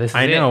 4-color. This is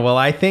I know. Well,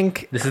 I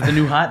think this is the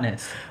new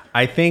hotness.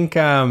 I think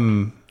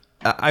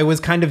I was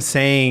kind of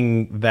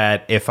saying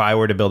that if I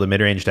were to build a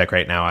mid-range deck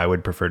right now, I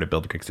would prefer to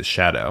build Grixis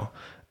Shadow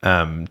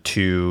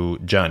to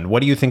Jund.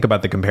 What do you think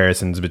about the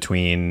comparisons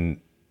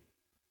between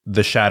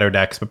the Shadow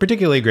decks, but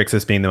particularly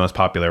Grixis being the most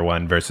popular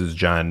one, versus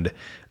Jund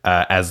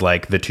as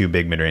like the two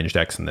big mid-range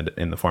decks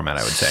in the format,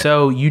 I would say?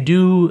 So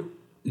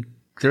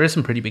there is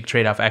some pretty big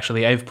trade-off,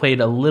 actually. I've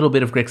played a little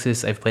bit of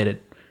Grixis. I've played a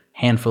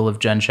handful of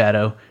Jund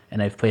Shadow,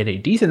 and I've played a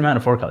decent amount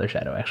of 4-color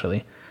Shadow,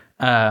 actually.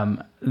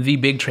 The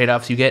big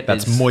trade-offs you get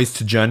That's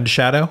Moist Jund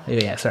Shadow?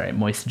 Yeah, sorry,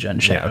 Moist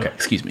Jund Shadow. Yeah, okay.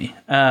 Excuse me.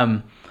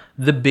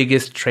 The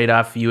biggest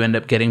trade-off you end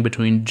up getting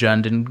between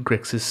Jund and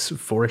Grixis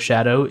for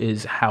Shadow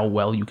is how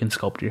well you can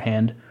sculpt your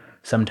hand.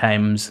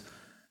 Sometimes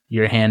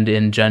your hand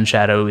in Jund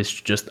Shadow is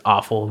just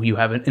awful. You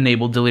haven't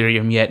enabled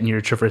Delirium yet, and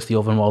your Traverse the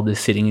Elvenwald is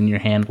sitting in your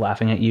hand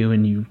laughing at you,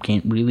 and you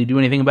can't really do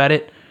anything about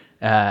it.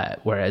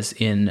 Whereas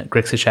in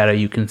Grixis Shadow,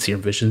 you can Seer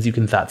Visions, you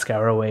can Thought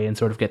Scour away and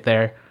sort of get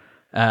there.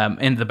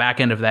 And the back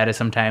end of that is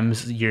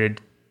sometimes your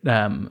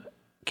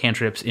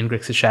cantrips in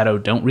Grixis Shadow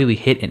don't really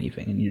hit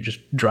anything, and you're just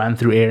drawing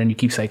through air, and you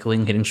keep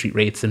cycling, hitting Street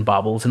Wraiths and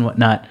Baubles and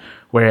whatnot.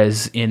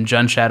 Whereas in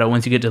Jund Shadow,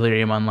 once you get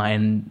Delirium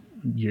online,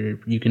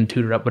 you can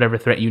tutor up whatever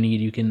threat you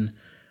need. You can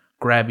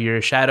grab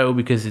your Shadow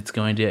because it's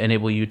going to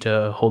enable you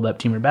to hold up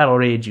Temur Battle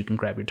Rage. You can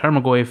grab your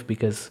Tarmogoyf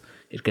because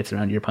it gets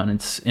around your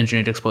opponent's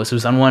Engineered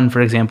Explosives on 1,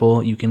 for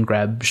example. You can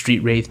grab Street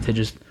Wraith to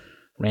just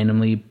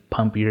randomly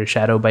pump your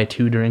Shadow by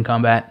 2 during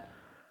combat.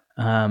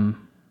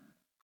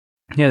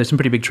 There's some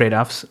pretty big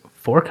trade-offs.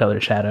 4-color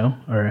Shadow,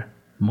 or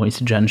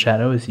Moist Jund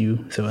Shadow, as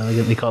you so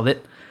elegantly called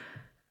it,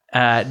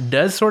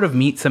 does sort of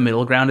meet some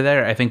middle ground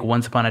there. I think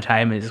Once Upon a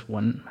Time is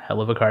one hell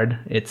of a card.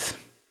 It's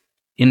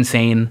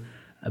insane.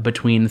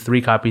 Between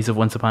 3 copies of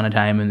Once Upon a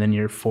Time and then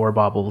your 4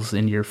 Baubles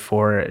and your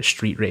 4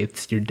 Street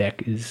Wraiths, your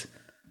deck is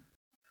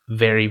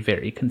very,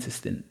 very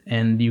consistent.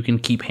 And you can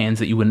keep hands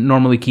that you wouldn't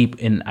normally keep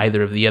in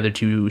either of the other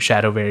 2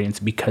 Shadow variants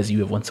because you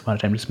have Once Upon a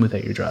Time to smooth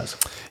out your draws.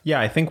 Yeah,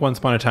 I think Once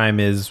Upon a Time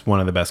is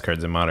one of the best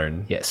cards in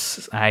Modern.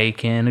 Yes, I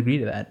can agree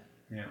to that.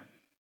 Yeah.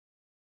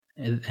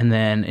 And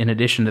then in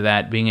addition to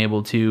that, being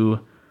able to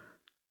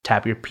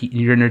tap your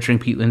Nurturing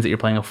Peatlands that you're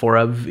playing a 4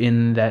 of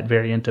in that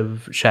variant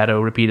of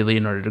Shadow repeatedly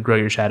in order to grow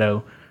your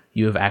Shadow.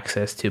 You have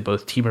access to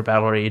both Temur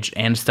Battle Rage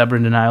and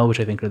Stubborn Denial, which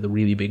I think are the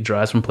really big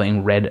draws from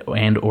playing red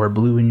and or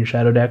blue in your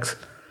Shadow decks.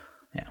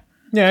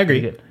 Yeah, I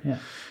agree. Good. Yeah.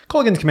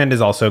 Kolaghan's Command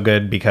is also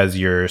good because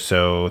you're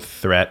so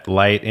threat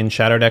light in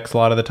Shadow decks a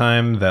lot of the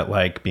time that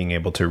like being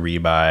able to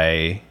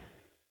rebuy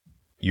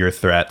your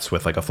threats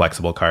with like a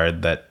flexible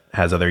card that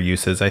has other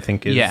uses, I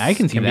think I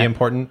can see be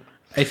important.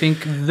 I think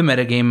the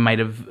metagame might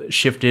have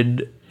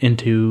shifted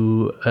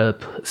into a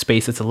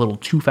space that's a little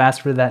too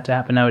fast for that to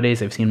happen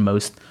nowadays. I've seen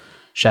most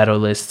Shadow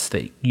lists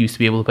that used to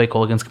be able to play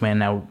Kolaghan's Command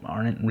now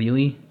aren't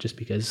really, just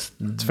because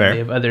they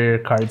have other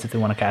cards that they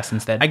want to cast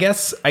instead. I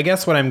guess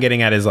what I'm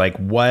getting at is like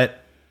what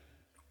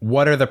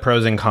are the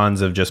pros and cons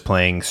of just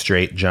playing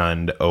straight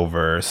Jund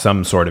over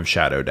some sort of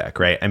Shadow deck,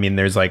 right? I mean,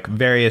 there's like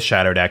various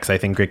Shadow decks. I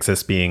think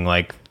Grixis being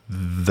like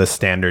the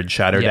standard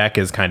Shadow deck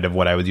is kind of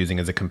what I was using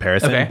as a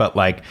comparison. Okay. But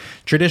like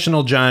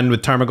traditional Jund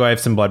with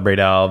Tarmogoyfs and Bloodbraid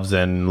Elves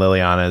and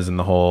Lilianas and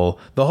the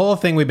whole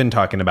thing we've been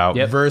talking about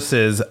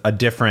versus a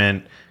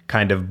different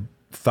kind of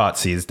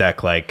Thoughtseize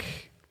deck like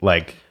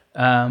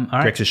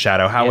Grixis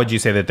Shadow. How would you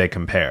say that they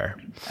compare?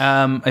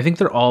 I think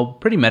they're all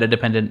pretty meta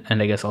dependent,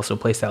 and I guess also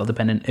playstyle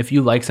dependent. If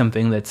you like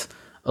something that's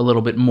a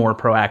little bit more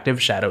proactive,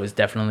 Shadow is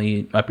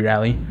definitely up your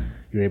alley.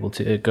 You're able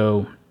to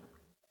go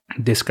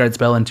discard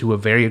spell into a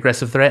very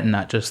aggressive threat and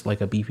not just like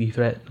a beefy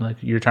threat like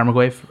your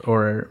Tarmogoyf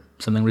or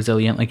something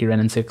resilient like your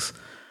N6.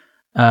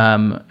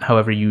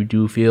 However, you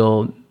do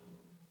feel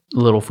a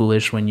little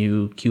foolish when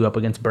you queue up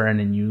against Burn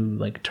and you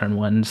like turn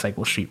 1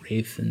 cycle Street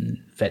Wraith and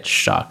fetch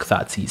Shock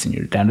Thoughtseize and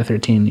you're down to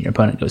 13 and your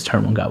opponent goes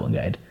turn 1 Goblin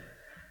Guide.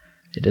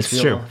 It does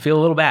feel a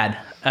little bad.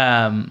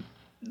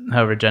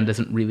 However, Jund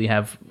doesn't really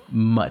have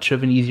much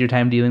of an easier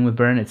time dealing with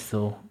Burn. It's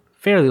still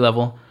fairly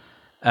level.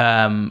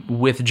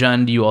 With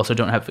Jund, you also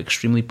don't have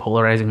extremely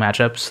polarizing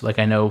matchups. Like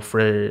I know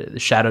for the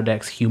Shadow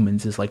decks,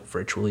 Humans is like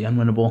virtually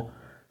unwinnable.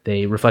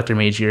 They Reflector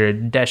Mage your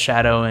Death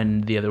Shadow,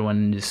 and the other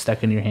one is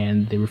stuck in your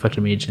hand. They Reflector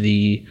Mage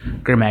the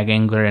Grimag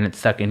Angler, and it's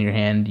stuck in your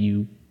hand.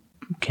 You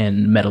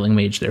can Meddling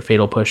Mage their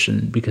Fatal Push,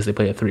 and because they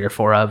play a 3 or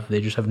 4 of, they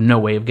just have no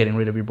way of getting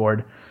rid of your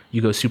board.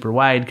 You go super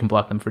wide, can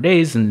block them for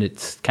days, and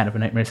it's kind of a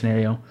nightmare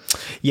scenario.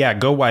 Yeah,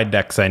 go wide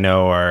decks I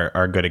know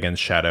are good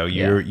against Shadow.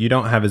 You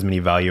don't have as many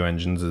value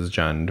engines as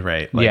Jund,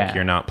 right? Like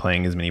you're not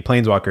playing as many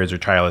Planeswalkers or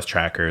Tireless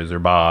Trackers or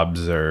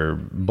Bobs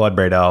or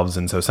Bloodbraid Elves,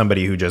 and so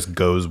somebody who just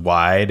goes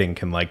wide and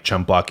can like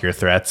chump block your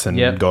threats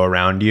and go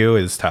around you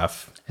is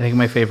tough. I think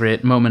my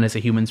favorite moment as a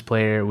Humans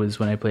player was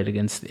when I played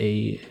against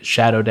a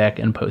Shadow deck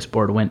and post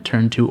board went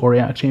turn 2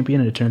 Auriok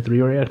Champion and a turn 3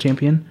 Auriok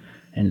Champion.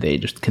 And they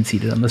just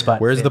conceded on the spot.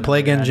 Where's the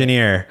Plague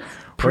Engineer?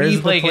 Where's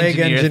the Plague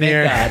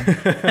Engineer?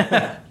 Thank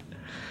God.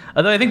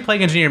 Although I think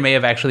Plague Engineer may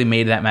have actually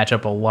made that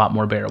matchup a lot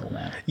more bearable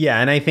now.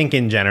 Yeah, and I think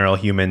in general,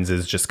 Humans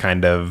has just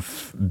kind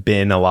of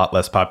been a lot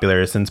less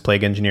popular since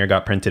Plague Engineer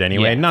got printed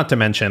anyway. Yeah. Not to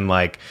mention,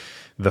 like,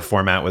 the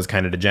format was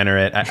kind of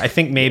degenerate. I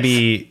think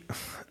maybe,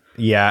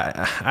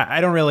 I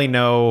don't really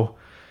know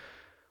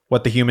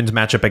what the Humans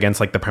matchup against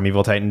like the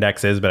Primeval Titan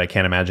decks is, but I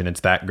can't imagine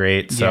it's that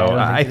great. So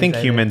I think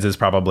Humans is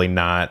probably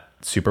not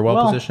super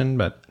well positioned,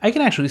 but I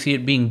can actually see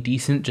it being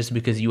decent just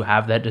because you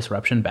have that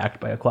disruption backed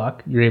by a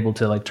clock. You're able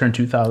to like turn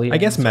 2 Thalia. I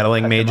guess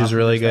Meddling Mage is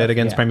really good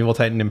against Primeval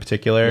Titan in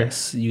particular.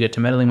 Yes, you get to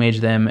Meddling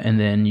Mage them, and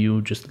then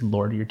you just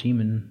lord your team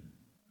and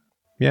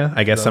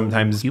I guess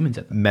sometimes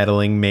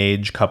Meddling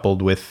Mage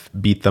coupled with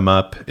Beat Them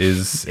Up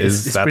is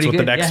that's what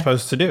the deck's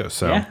supposed to do.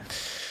 So.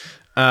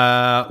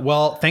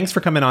 Well, thanks for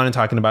coming on and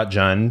talking about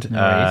Jund. No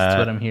worries, that's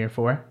what I'm here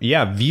for.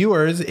 Yeah,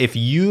 viewers, if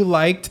you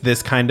liked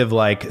this kind of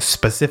like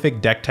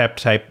specific deck tech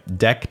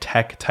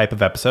type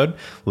of episode,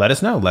 let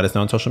us know. Let us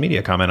know on social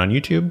media. Comment on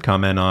YouTube.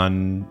 Comment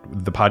on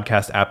the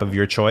podcast app of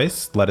your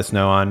choice. Let us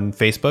know on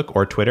Facebook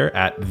or Twitter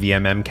at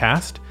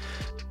VMMcast.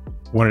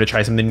 Wanted to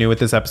try something new with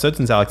this episode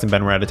since Alex and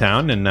Ben were out of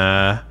town and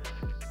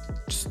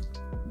just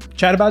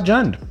chat about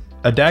Jund,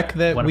 a deck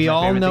that we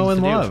all know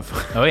and love.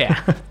 Oh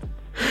yeah.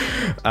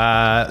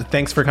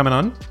 Thanks for coming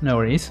on. No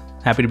worries.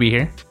 Happy to be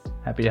here.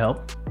 Happy to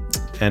help.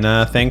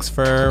 And thanks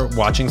for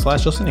watching /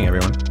 listening,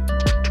 everyone.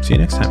 See you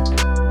next time.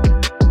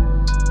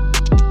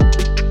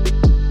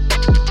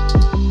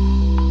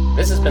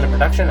 This has been a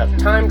production of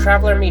Time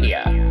Traveler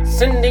Media,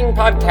 sending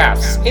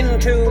podcasts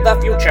into the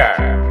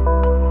future.